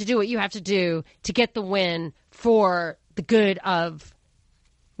you have to do what you have to do to get the win for the good of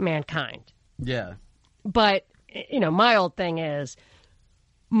mankind. Yeah. But, my old thing is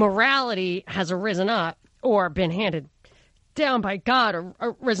morality has arisen up or been handed down by God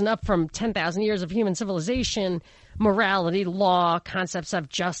or risen up from 10,000 years of human civilization, morality, law, concepts of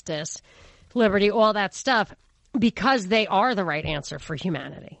justice, liberty, all that stuff, because they are the right answer for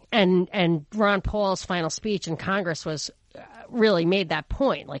humanity. And Ron Paul's final speech in Congress was really made that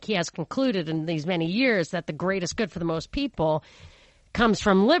point. Like, he has concluded in these many years that the greatest good for the most people comes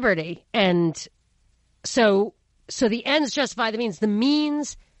from liberty. And so the ends justify the means. The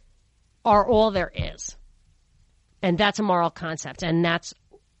means are all there is. And that's a moral concept. And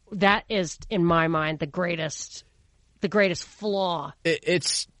that is, in my mind, the greatest flaw.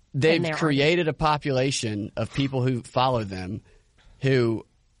 They've created a population of people who follow them who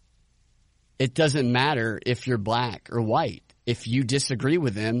it doesn't matter if you're black or white. If you disagree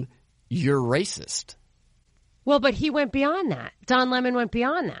with them, you're racist. Well, but he went beyond that. Don Lemon went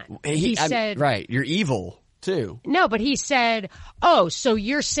beyond that. He said, right, you're evil too. No, but he said, oh, so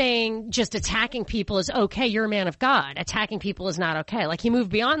you're saying just attacking people is okay. You're a man of God. Attacking people is not okay. Like, he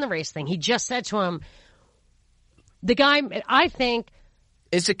moved beyond the race thing. He just said to him, the guy, I think,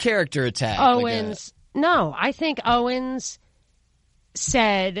 it's a character attack. No, I think Owens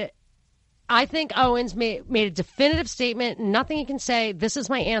said, I think Owens made a definitive statement. Nothing he can say. This is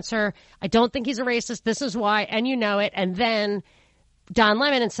my answer. I don't think he's a racist. This is why. And you know it. And then Don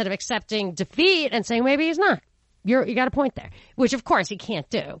Lemon instead of accepting defeat and saying maybe he's not. You got a point there, which of course he can't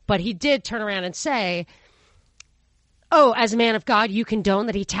do. But he did turn around and say, oh, as a man of God, you condone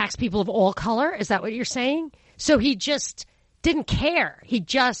that he attacks people of all color? Is that what you're saying? So he just didn't care. He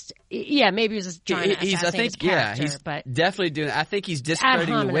just, maybe he was just trying to assassinate his character. He's but definitely doing it. I think he's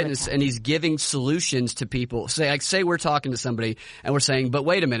discrediting the witness and he's giving solutions to people. Say we're talking to somebody and we're saying, but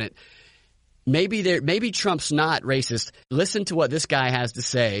wait a minute, maybe Trump's not racist. Listen to what this guy has to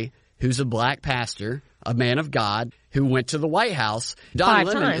say, who's a black pastor, a man of God, who went to the White House. Don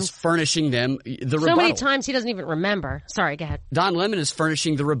Lemon is furnishing them the rebuttal. So many times he doesn't even remember. Sorry, go ahead. Don Lemon is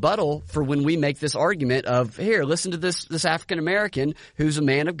furnishing the rebuttal for when we make this argument of, here, listen to this African-American who's a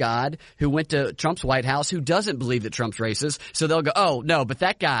man of God, who went to Trump's White House, who doesn't believe that Trump's racist. So they'll go, oh, no, but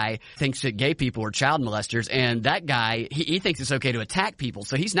that guy thinks that gay people are child molesters, and that guy, he thinks it's okay to attack people,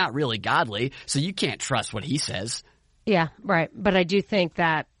 so he's not really godly, so you can't trust what he says. Yeah, right. But I do think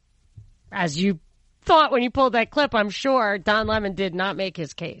that, as you thought when you pulled that clip, I'm sure Don Lemon did not make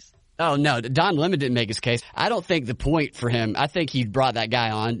his case. Oh, no, Don Lemon didn't make his case. I don't think the point for him, I think he brought that guy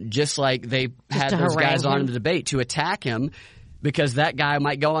on just like they had those guys on in the debate to attack him because that guy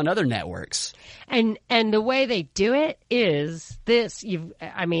might go on other networks. And the way they do it is this,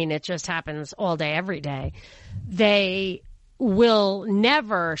 it just happens all day, every day. They will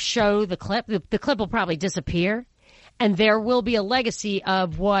never show the clip. The clip will probably disappear, and there will be a legacy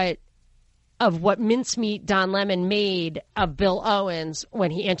of what mincemeat Don Lemon made of Bill Owens when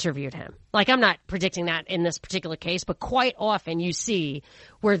he interviewed him. Like, I'm not predicting that in this particular case, but quite often you see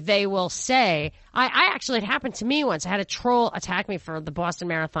where they will say, I actually, it happened to me once. I had a troll attack me for the Boston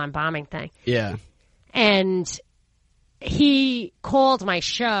Marathon bombing thing. Yeah. And he called my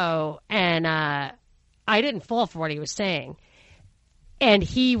show, and I didn't fall for what he was saying. And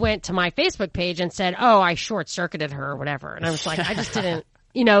he went to my Facebook page and said, oh, I short-circuited her or whatever. And I was like, I just didn't.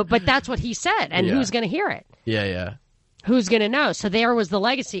 But that's what he said, and who's going to hear it? Yeah. Who's going to know? So there was the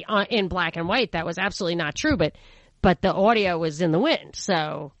legacy in black and white. That was absolutely not true, but the audio was in the wind,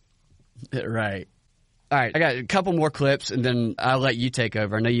 so. Right. All right, I got a couple more clips, and then I'll let you take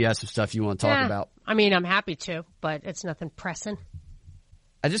over. I know you have some stuff you want to talk about. I mean, I'm happy to, but it's nothing pressing.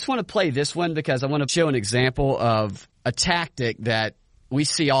 I just want to play this one because I want to show an example of a tactic that we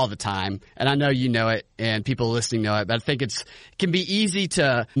see all the time, and I know you know it and people listening know it, but I think it can be easy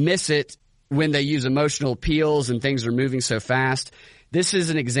to miss it when they use emotional appeals and things are moving so fast. This is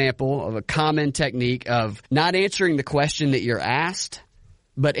an example of a common technique of not answering the question that you're asked,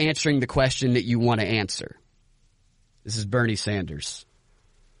 but answering the question that you want to answer. This is Bernie Sanders.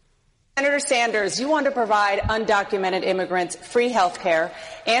 Senator Sanders, you want to provide undocumented immigrants free health care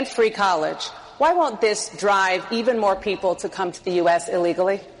and free college. Why won't this drive even more people to come to the U.S.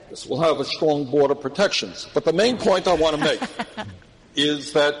 illegally? This will have a strong border protections. But the main point I want to make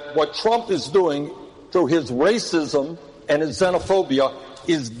is that what Trump is doing through his racism and his xenophobia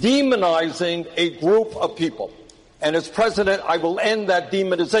is demonizing a group of people. And as president, I will end that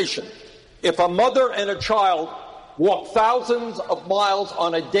demonization. If a mother and a child walk thousands of miles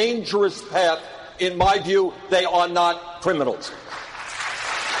on a dangerous path, in my view, they are not criminals.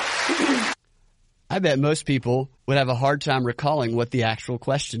 I bet most people would have a hard time recalling what the actual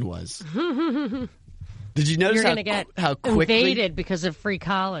question was. Did you notice how quickly invaded because of free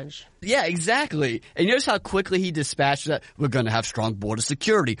college? Yeah, exactly. And you notice how quickly he dispatched that. We're going to have strong border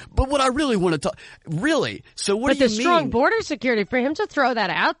security. But what I really want to talk, really? So what do you mean? But the strong border security, for him to throw that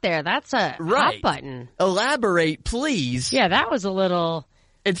out there, that's a hot button. Elaborate, please. Yeah, that was a little.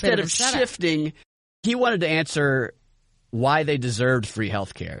 Instead of shifting, he wanted to answer why they deserved free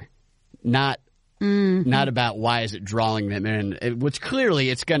health care, not about why is it drawing them in, which clearly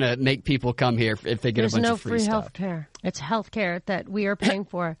it's going to make people come here if they get a bunch of free stuff. There's no free health care. It's health care that we are paying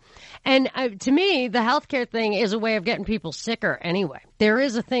for. And to me, the health care thing is a way of getting people sicker anyway. There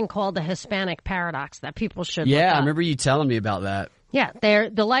is a thing called the Hispanic paradox that people should look up. I remember you telling me about that. Yeah,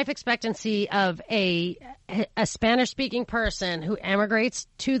 the life expectancy of a Spanish-speaking person who emigrates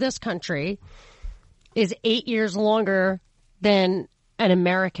to this country is 8 years longer than an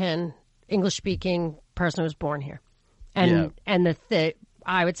American English-speaking person who was born here. And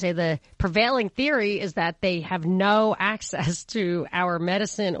I would say the prevailing theory is that they have no access to our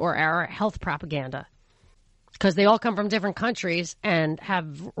medicine or our health propaganda because they all come from different countries and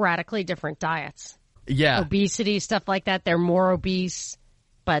have radically different diets. Yeah. Obesity, stuff like that. They're more obese,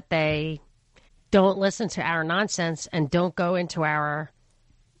 but they don't listen to our nonsense and don't go into our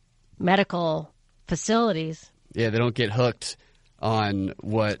medical facilities. Yeah, they don't get hooked on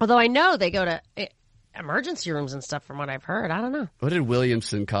what... Although I know they go to emergency rooms and stuff from what I've heard. I don't know. What did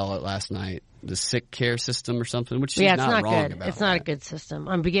Williamson call it last night? the sick care system or something, which she's yeah, it's not wrong good. about. It's not a good system.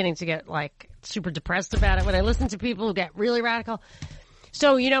 I'm beginning to get like super depressed about it when I listen to people who get really radical.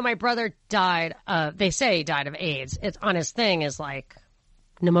 So, my brother died, they say he died of AIDS. It's on his thing is like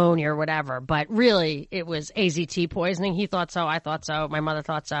pneumonia or whatever, but really it was AZT poisoning. He thought so. I thought so. My mother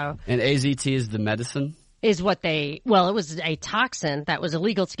thought so. And AZT is the medicine? Is what it was a toxin that was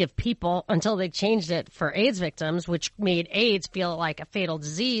illegal to give people until they changed it for AIDS victims, which made AIDS feel like a fatal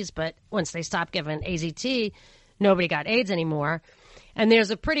disease. But once they stopped giving AZT, nobody got AIDS anymore. And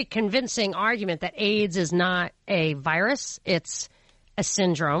there's a pretty convincing argument that AIDS is not a virus. It's a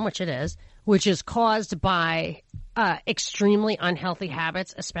syndrome, which it is, which is caused by extremely unhealthy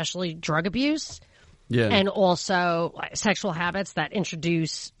habits, especially drug abuse, and also sexual habits that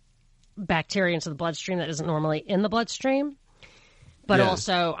introduce bacteria into the bloodstream that isn't normally in the bloodstream, but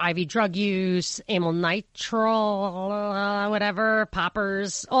also IV drug use, amyl nitrile, whatever,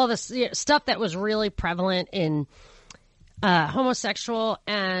 poppers, all this stuff that was really prevalent in homosexual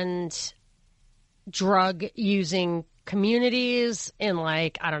and drug using communities in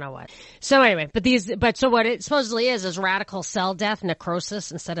I don't know what. So anyway, so what it supposedly is radical cell death,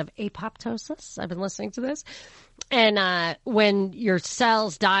 necrosis instead of apoptosis. I've been listening to this. And when your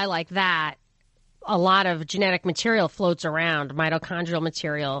cells die like that, a lot of genetic material floats around, mitochondrial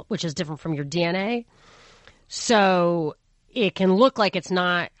material, which is different from your DNA. So it can look like it's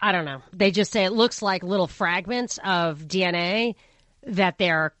not, I don't know. They just say it looks like little fragments of DNA that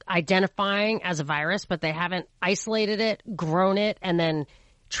they're identifying as a virus, but they haven't isolated it, grown it, and then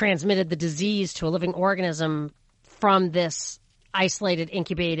transmitted the disease to a living organism from this isolated,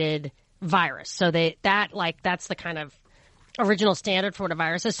 incubated virus. So that's the kind of original standard for what a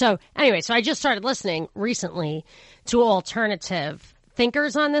virus is. So anyway, so I just started listening recently to alternative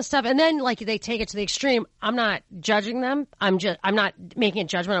thinkers on this stuff, and then they take it to the extreme. I'm not judging them. I'm not making a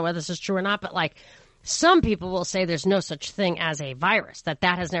judgment on whether this is true or not, but some people will say there's no such thing as a virus, that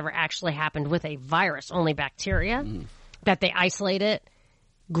has never actually happened with a virus, only bacteria, that they isolate it,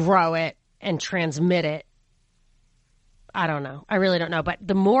 grow it, and transmit it. I don't know. I really don't know. But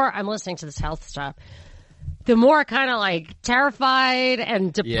the more I'm listening to this health stuff, the more kind of terrified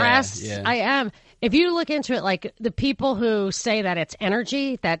and depressed I am. If you look into it, the people who say that it's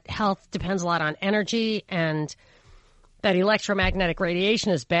energy, that health depends a lot on energy, and that electromagnetic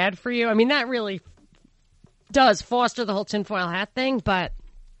radiation is bad for you, I mean, that really does foster the whole tinfoil hat thing, but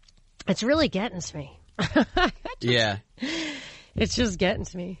it's really getting to me. It's just getting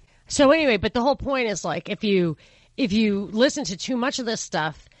to me. So anyway, but the whole point is if you listen to too much of this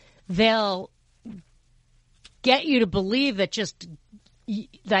stuff, they'll get you to believe that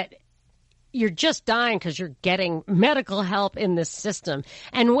you're just dying because you're getting medical help in this system.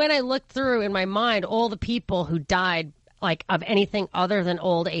 And when I looked through in my mind all the people who died of anything other than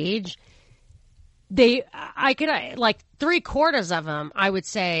old age, I could 3/4 of them, I would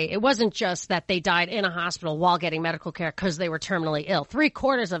say it wasn't just that they died in a hospital while getting medical care because they were terminally ill.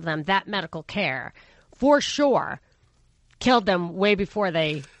 3/4 of them, that medical care for sure killed them way before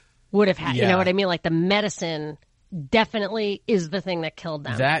they would have had, you know what I mean? The medicine definitely is the thing that killed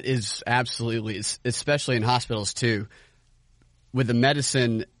them. That is absolutely, especially in hospitals too, with the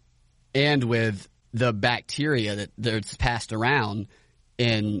medicine and with the bacteria that's passed around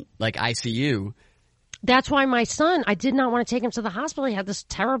in ICU. That's why my son, I did not want to take him to the hospital. He had this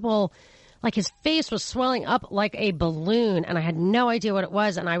terrible, his face was swelling up like a balloon, and I had no idea what it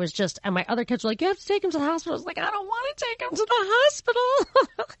was. And I was and my other kids were like, you have to take him to the hospital. I was like, I don't want to take him to the hospital.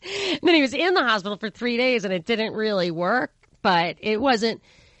 And then he was in the hospital for 3 days, and it didn't really work, but it wasn't.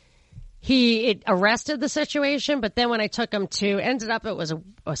 It arrested the situation, but then when I took him ended up it was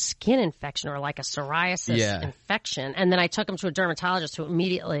a skin infection or a psoriasis infection. And then I took him to a dermatologist who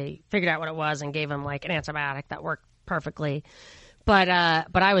immediately figured out what it was and gave him an antibiotic that worked perfectly. But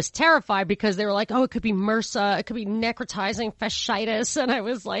I was terrified because they were like, oh, it could be MRSA, it could be necrotizing fasciitis. And I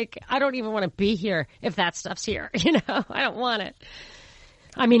was like, I don't even want to be here if that stuff's here. I don't want it.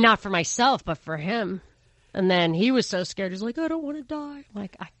 I mean, not for myself, but for him. And then he was so scared. He's like, I don't want to die.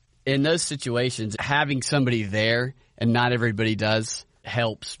 In those situations, having somebody there, and not everybody does,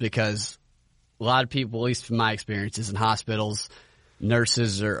 helps, because a lot of people, at least from my experiences in hospitals,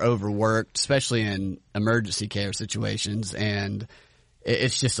 nurses are overworked, especially in emergency care situations, and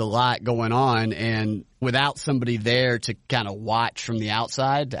it's just a lot going on. And without somebody there to kind of watch from the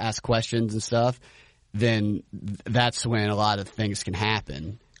outside, to ask questions and stuff, then that's when a lot of things can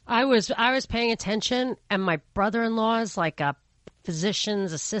happen. I was paying attention, and my brother-in-law is a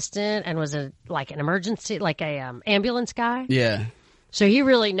physician's assistant and was an emergency, ambulance guy. Yeah. So he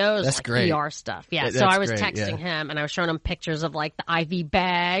really knows That's like great. ER stuff. Yeah. That's So I was great, texting yeah. him and I was showing him pictures of like the IV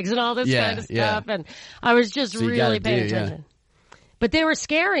bags and all this Yeah, kind of yeah. stuff. And I was just So you really gotta paying do, yeah. attention. But they were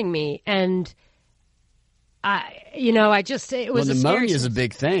scaring me, and it was a scary pneumonia is a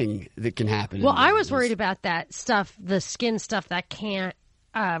big thing that can happen. Well, I was worried about that stuff, the skin stuff that can't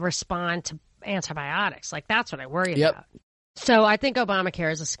respond to antibiotics. Like, that's what I worry Yep. about. So I think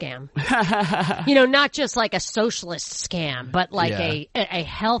Obamacare is a scam. Not just like a socialist scam, but like a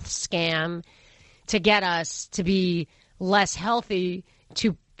health scam to get us to be less healthy,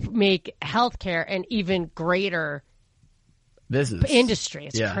 to make healthcare an even greater business industry.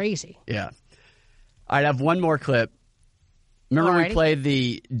 It's Yeah. crazy. Yeah. All right, I have one more clip. Remember we Alrighty. played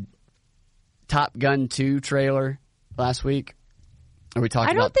the Top Gun 2 trailer last week? Or we talked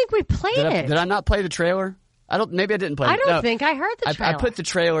I about don't think we played it. Did I not play the trailer? Maybe I didn't play it. I don't No, think I heard the trailer. I put the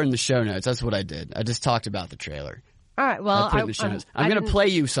trailer in the show notes. That's what I did. I just talked about the trailer. All right, well, I put it in the show notes. I'm going to play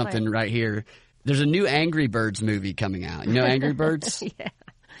you something right here. There's a new Angry Birds movie coming out. You know Angry Birds? Yeah.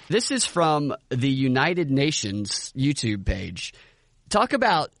 This is from the United Nations YouTube page. Talk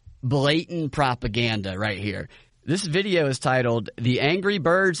about blatant propaganda right here. This video is titled, "The Angry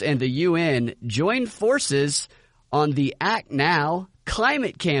Birds and the UN Join Forces on the Act Now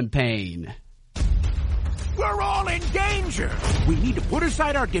Climate Campaign." We're all in danger. We need to put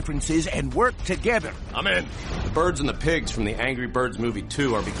aside our differences and work together. I'm in. The birds and the pigs from the Angry Birds movie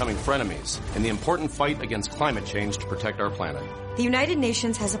 2 are becoming frenemies in the important fight against climate change to protect our planet. The United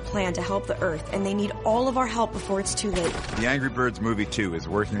Nations has a plan to help the Earth, and they need all of our help before it's too late. The Angry Birds Movie 2 is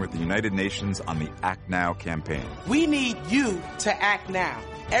working with the United Nations on the Act Now campaign. We need you to act now.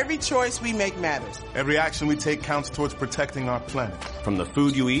 Every choice we make matters. Every action we take counts towards protecting our planet. From the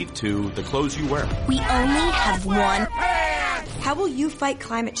food you eat to the clothes you wear. We only have one. How will you fight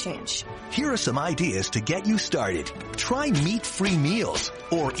climate change? Here are some ideas to get you started. Try meat-free meals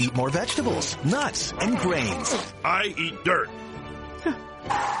or eat more vegetables, nuts, and grains. I eat dirt.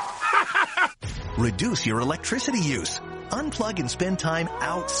 Reduce your electricity use. Unplug and spend time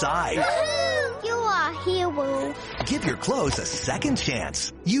outside. You are a hero. Give your clothes a second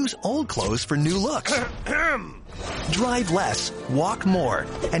chance. Use old clothes for new looks. Drive less, walk more,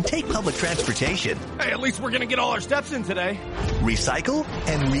 and take public transportation. Hey, at least we're going to get all our steps in today. Recycle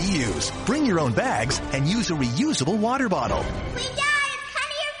and reuse. Bring your own bags and use a reusable water bottle.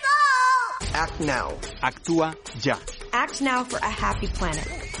 Act now. Actúa ya. Act now for a happy planet.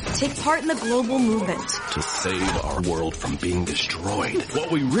 Take part in the global movement. To save our world from being destroyed,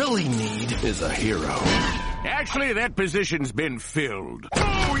 what we really need is a hero. Actually, that position's been filled.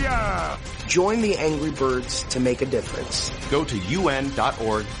 Oh, yeah! Join the Angry Birds to make a difference. Go to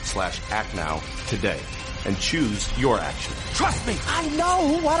un.org/actnow today and choose your action. Trust me, I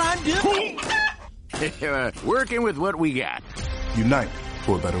know what I'm doing. Working with what we got. Unite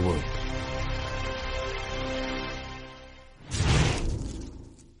for a better world.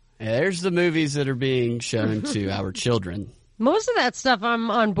 There's the movies that are being shown to our children. Most of that stuff I'm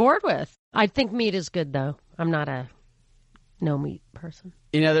on board with. I think meat is good, though. I'm not a no meat person.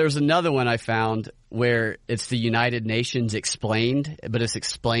 There was another one I found where it's the United Nations explained, but it's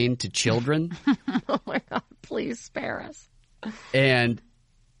explained to children. Oh, my God. Please spare us. And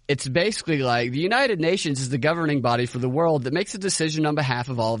it's basically like the United Nations is the governing body for the world that makes a decision on behalf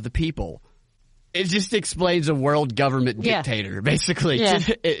of all of the people. It just explains a world government dictator, basically,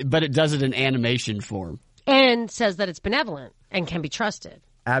 but it does it in animation form. And says that it's benevolent and can be trusted.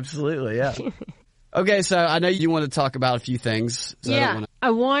 Absolutely, yeah. Okay, so I know you want to talk about a few things. So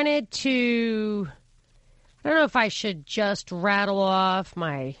I wanted to... I don't know if I should just rattle off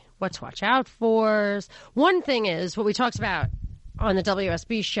my what to watch out for. One thing is what we talked about on the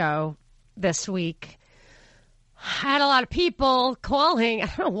WSB show this week. I had a lot of people calling. I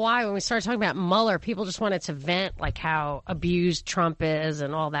don't know why when we started talking about Mueller, people just wanted to vent like how abused Trump is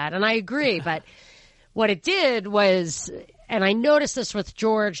and all that. And I agree. But what it did was, and I noticed this with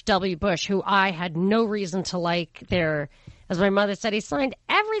George W. Bush, who I had no reason to like as my mother said, he signed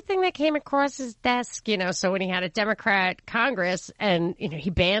everything that came across his desk, so when he had a Democrat Congress and, he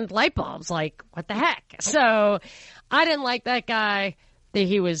banned light bulbs, like, what the heck? So I didn't like that guy. That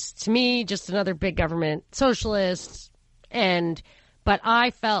he was, to me, just another big government socialist. But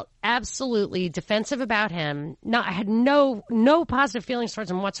I felt absolutely defensive about him. I had no positive feelings towards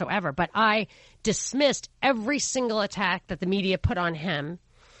him whatsoever, but I dismissed every single attack that the media put on him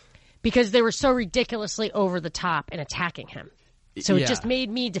because they were so ridiculously over the top in attacking him. So it just made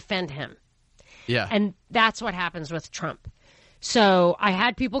me defend him. Yeah. And that's what happens with Trump. So I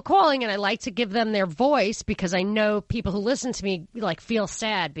had people calling, and I like to give them their voice because I know people who listen to me feel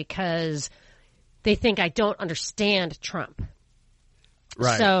sad because they think I don't understand Trump.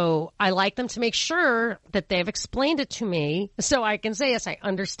 Right. So I like them to make sure that they've explained it to me so I can say, yes, I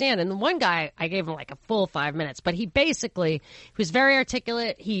understand. And the one guy, I gave him like a full 5 minutes, but he was very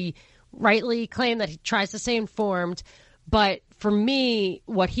articulate. He rightly claimed that he tries to stay informed. But for me,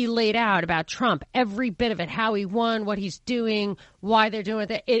 what he laid out about Trump, every bit of it, how he won, what he's doing, why they're doing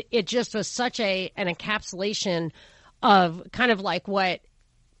it, it just was such an encapsulation of kind of like what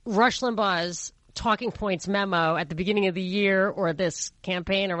Rush Limbaugh's talking points memo at the beginning of the year or this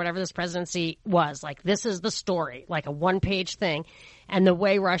campaign or whatever this presidency was. Like, this is the story, like a one-page thing. And the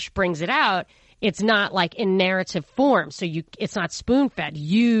way Rush brings it out, it's not like in narrative form. So it's not spoon-fed.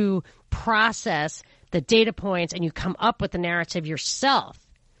 You process the data points and you come up with the narrative yourself.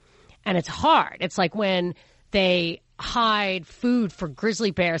 And it's hard. It's like when they hide food for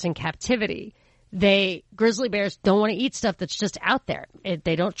grizzly bears in captivity. Grizzly bears don't want to eat stuff that's just out there.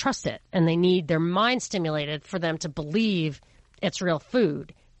 They don't trust it, and they need their mind stimulated for them to believe it's real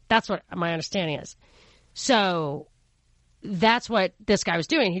food. That's what my understanding is. So that's what this guy was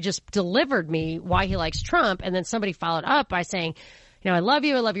doing. He just delivered me why he likes Trump, and then somebody followed up by saying, I love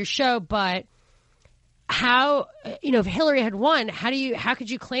you, I love your show, but how, if Hillary had won, how could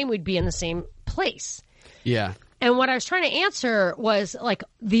you claim we'd be in the same place? Yeah. And what I was trying to answer was, like,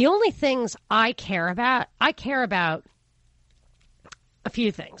 the only things I care about a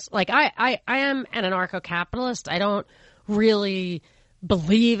few things. Like, I am an anarcho-capitalist. I don't really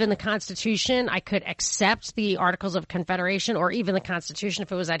believe in the Constitution. I could accept the Articles of Confederation or even the Constitution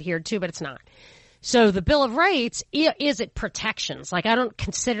if it was adhered to, but it's not. So the Bill of Rights, is it protections? Like, I don't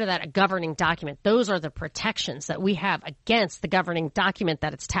consider that a governing document. Those are the protections that we have against the governing document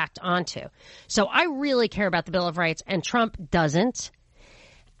that it's tacked onto. So I really care about the Bill of Rights, and Trump doesn't.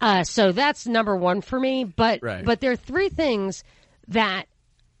 So that's number one for me. But there are three things that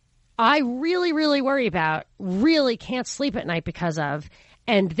I really, really worry about, really can't sleep at night because of.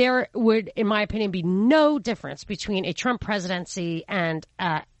 And there would, in my opinion, be no difference between a Trump presidency and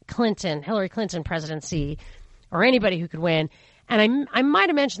Hillary Clinton presidency, or anybody who could win. And I might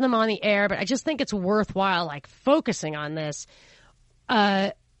have mentioned them on the air, but I just think it's worthwhile, like, focusing on this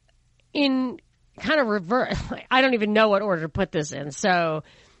in kind of reverse. I don't even know what order to put this in. So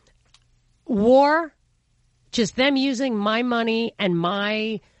war, just them using my money and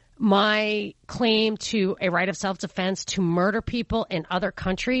my claim to a right of self-defense to murder people in other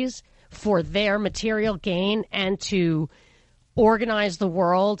countries for their material gain and to organize the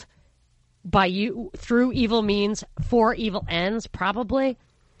world through evil means for evil ends, probably.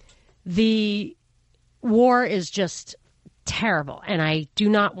 The war is just terrible, and I do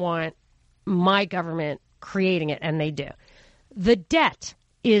not want my government creating it, and they do. The debt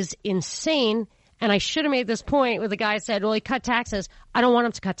is insane, and I should have made this point where the guy said, well, he cut taxes. I don't want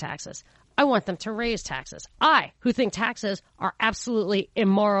him to cut taxes. I want them to raise taxes. Who think taxes are absolutely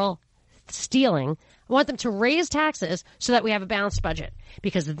immoral stealing, I want them to raise taxes so that we have a balanced budget,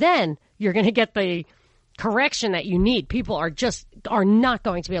 because then you're going to get the correction that you need. People are not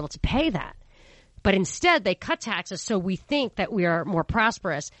going to be able to pay that. But instead, they cut taxes so we think that we are more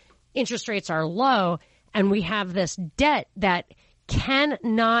prosperous. Interest rates are low, and we have this debt that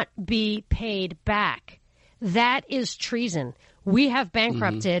cannot be paid back. That is treason. We have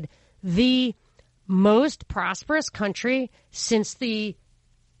bankrupted the most prosperous country since the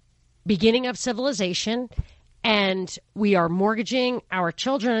beginning of civilization, and we are mortgaging our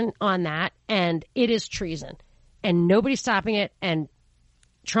children on that, and it is treason. And nobody's stopping it, and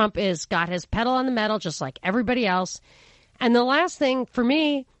Trump has got his pedal on the metal just like everybody else. And the last thing for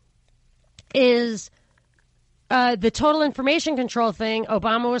me is the total information control thing.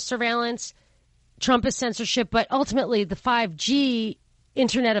 Obama was surveillance, Trump is censorship, but ultimately the 5G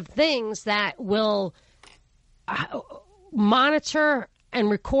Internet of Things that will monitor and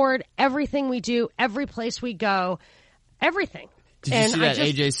record everything we do, every place we go, everything. Did you see that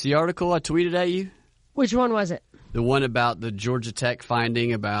AJC article I tweeted at you? Which one was it? The one about the Georgia Tech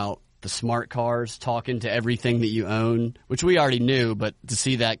finding about the smart cars talking to everything that you own, which we already knew, but to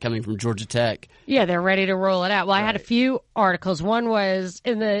see that coming from Georgia Tech. Yeah, they're ready to roll it out. Well, I had a few articles. One was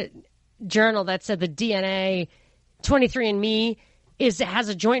in the Journal that said the DNA 23andMe has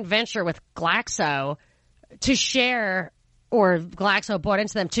a joint venture with Glaxo to share, or Glaxo bought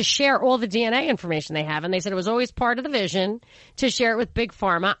into them to share all the DNA information they have. And they said it was always part of the vision to share it with Big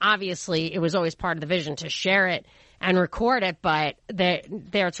Pharma. Obviously, it was always part of the vision to share it and record it, but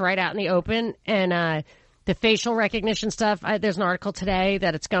there it's right out in the open. And the facial recognition stuff, there's an article today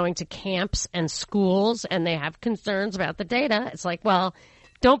that it's going to camps and schools, and they have concerns about the data. It's like, well,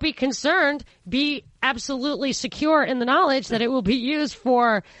 don't be concerned. Be absolutely secure in the knowledge that it will be used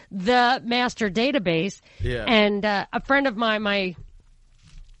for the master database. Yeah. And a friend of mine, my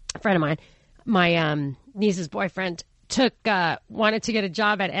a friend of mine, my niece's boyfriend, wanted to get a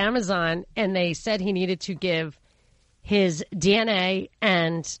job at Amazon, and they said he needed to give his DNA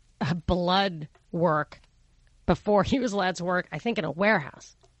and blood work before he was allowed to work, I think, in a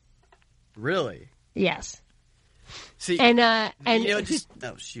warehouse. Really? Yes. See, and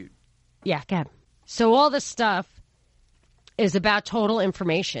shoot. Yeah, go ahead. So all this stuff is about total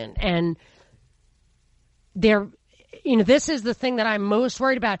information, and this is the thing that I'm most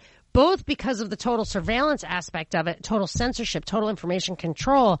worried about, both because of the total surveillance aspect of it, total censorship, total information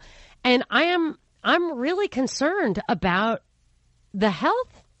control, and I'm really concerned about the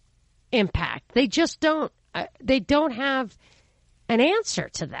health impact. They just don't have an answer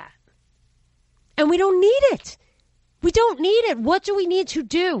to that. And we don't need it. We don't need it. What do we need to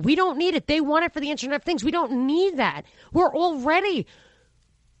do? We don't need it. They want it for the Internet of Things. We don't need that. We're already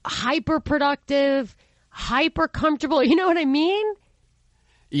hyper productive, hyper comfortable. You know what I mean?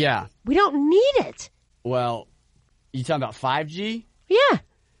 Yeah. We don't need it. Well, you talking about 5G? Yeah.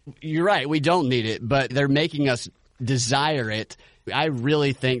 You're right. We don't need it, but they're making us desire it. I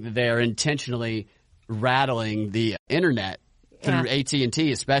really think that they are intentionally rattling the Internet through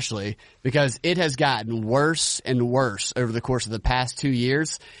AT&T especially, because it has gotten worse and worse over the course of the past 2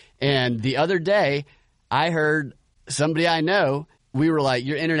 years. And the other day, I heard somebody I know, we were like,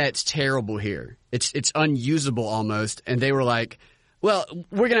 your Internet's terrible here. It's unusable almost. And they were like, well,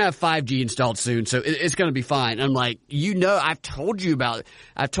 we're going to have 5G installed soon, so it's going to be fine. I'm like, I've told you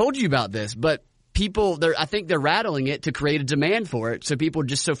about this, but people, I think they're rattling it to create a demand for it. So people are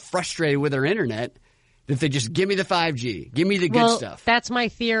just so frustrated with their Internet that they just give me the 5G, give me the good stuff. That's my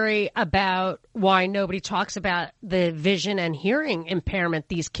theory about why nobody talks about the vision and hearing impairment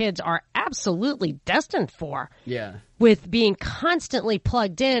these kids are absolutely destined for. Yeah. With being constantly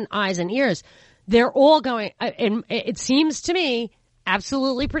plugged in, eyes and ears. They're all going, and it seems to me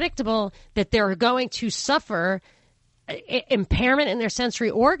absolutely predictable that they're going to suffer impairment in their sensory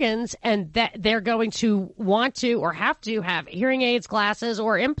organs, and that they're going to want to or have to have hearing aids, glasses,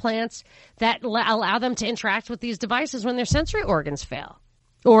 or implants that allow them to interact with these devices when their sensory organs fail,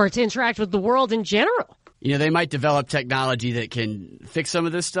 or to interact with the world in general. They might develop technology that can fix some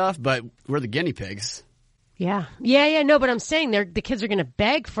of this stuff, but we're the guinea pigs. Yeah. No, but I'm saying the kids are going to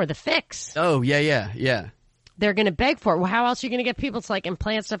beg for the fix. Oh, yeah. They're going to beg for it. Well, how else are you going to get people to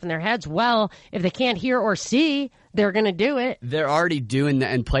implant stuff in their heads? Well, if they can't hear or see, they're going to do it. They're already doing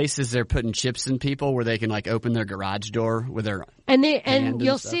that in places. They're putting chips in people where they can open their garage door with their and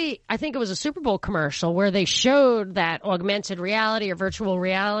you'll see. I think it was a Super Bowl commercial where they showed that augmented reality or virtual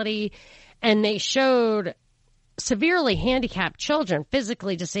reality, and they showed severely handicapped children,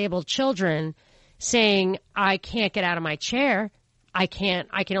 physically disabled children, saying, "I can't get out of my chair. I can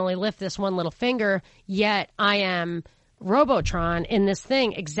only lift this one little finger, yet I am Robotron in this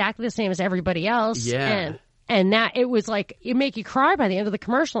thing exactly the same as everybody else." Yeah. And that it was it make you cry by the end of the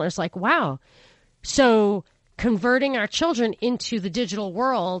commercial. And it's like, wow. So converting our children into the digital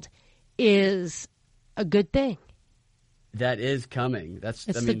world is a good thing. That is coming.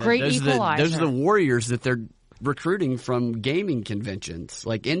 The great equalizer. Those are the warriors that they're recruiting from gaming conventions,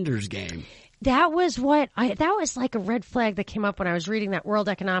 like Ender's Game. That was that was like a red flag that came up when I was reading that World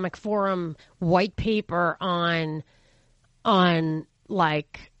Economic Forum white paper on how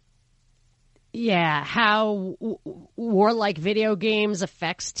warlike video games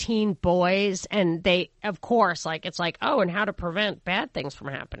affects teen boys. And they, of course, and how to prevent bad things from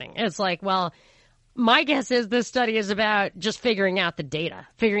happening. And it's well, my guess is this study is about just figuring out the data,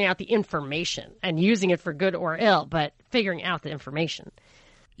 figuring out the information and using it for good or ill, but figuring out the information.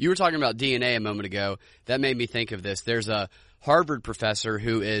 You were talking about DNA a moment ago. That made me think of this. There's a Harvard professor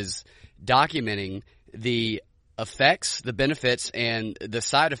who is documenting the effects, the benefits, and the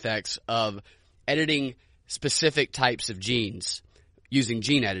side effects of editing specific types of genes using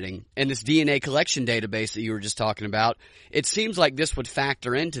gene editing. And this DNA collection database that you were just talking about, it seems like this would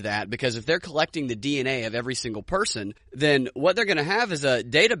factor into that, because if they're collecting the DNA of every single person, then what they're going to have is a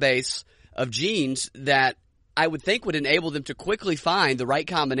database of genes that I would think would enable them to quickly find the right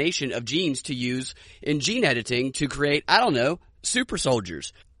combination of genes to use in gene editing to create, super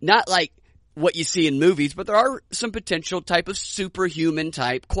soldiers. Not like what you see in movies, but there are some potential type of superhuman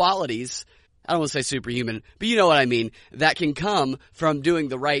type qualities. I don't want to say superhuman, but you know what I mean, that can come from doing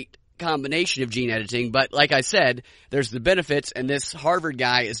the right combination of gene editing. But like I said, there's the benefits, and this Harvard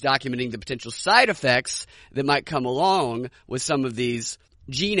guy is documenting the potential side effects that might come along with some of these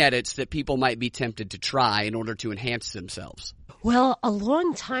gene edits that people might be tempted to try in order to enhance themselves. Well, a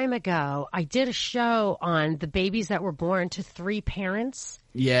long time ago, I did a show on the babies that were born to 3 parents.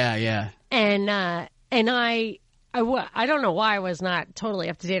 Yeah. And I I don't know why I was not totally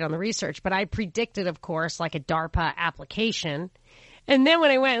up to date on the research, but I predicted, of course, like a DARPA application. And then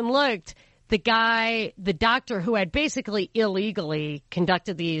when I went and looked, the doctor who had basically illegally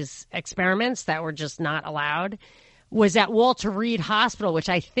conducted these experiments that were just not allowed was at Walter Reed Hospital, which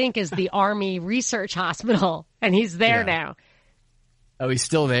I think is the Army Research Hospital. And he's there now. Oh, he's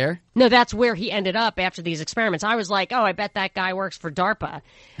still there? No, that's where he ended up after these experiments. I was like, oh, I bet that guy works for DARPA.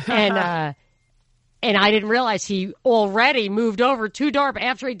 And I didn't realize he already moved over to DARPA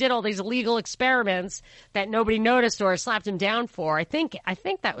after he did all these illegal experiments that nobody noticed or slapped him down for. I think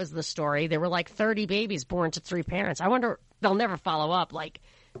that was the story. There were like 30 babies born to 3 parents. I wonder, they'll never follow up, like,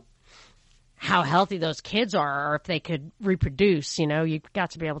 how healthy those kids are or if they could reproduce. You know, you've got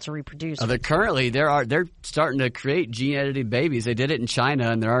to be able to reproduce. They're starting to create gene-edited babies. They did it in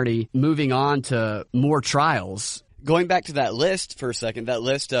China, and they're already moving on to more trials. Going back to that list for a second, that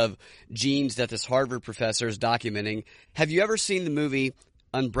list of genes that this Harvard professor is documenting, have you ever seen the movie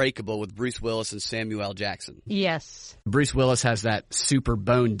Unbreakable with Bruce Willis and Samuel L. Jackson? Yes. Bruce Willis has that super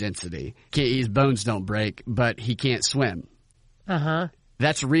bone density. His bones don't break, but he can't swim. Uh-huh.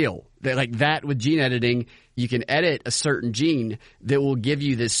 That's real. Like that with gene editing, you can edit a certain gene that will give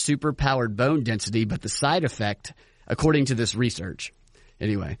you this super powered bone density, but the side effect, according to this research,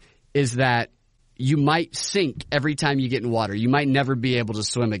 anyway, is that you might sink every time you get in water. You might never be able to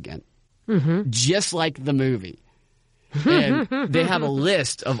swim again. Mm-hmm. Just like the movie. And they have a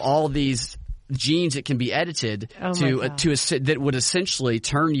list of all these genes that can be edited that would essentially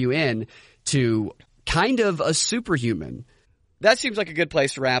turn you in to kind of a superhuman. That seems like a good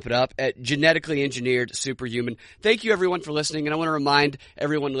place to wrap it up at Genetically Engineered Superhuman. Thank you, everyone, for listening. And I want to remind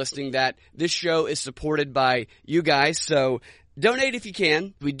everyone listening that this show is supported by you guys. So donate if you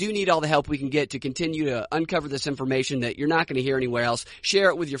can. We do need all the help we can get to continue to uncover this information that you're not going to hear anywhere else. Share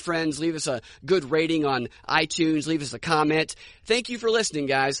it with your friends. Leave us a good rating on iTunes. Leave us a comment. Thank you for listening,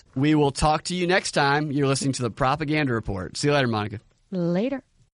 guys. We will talk to you next time. You're listening to the Propaganda Report. See you later, Monica. Later.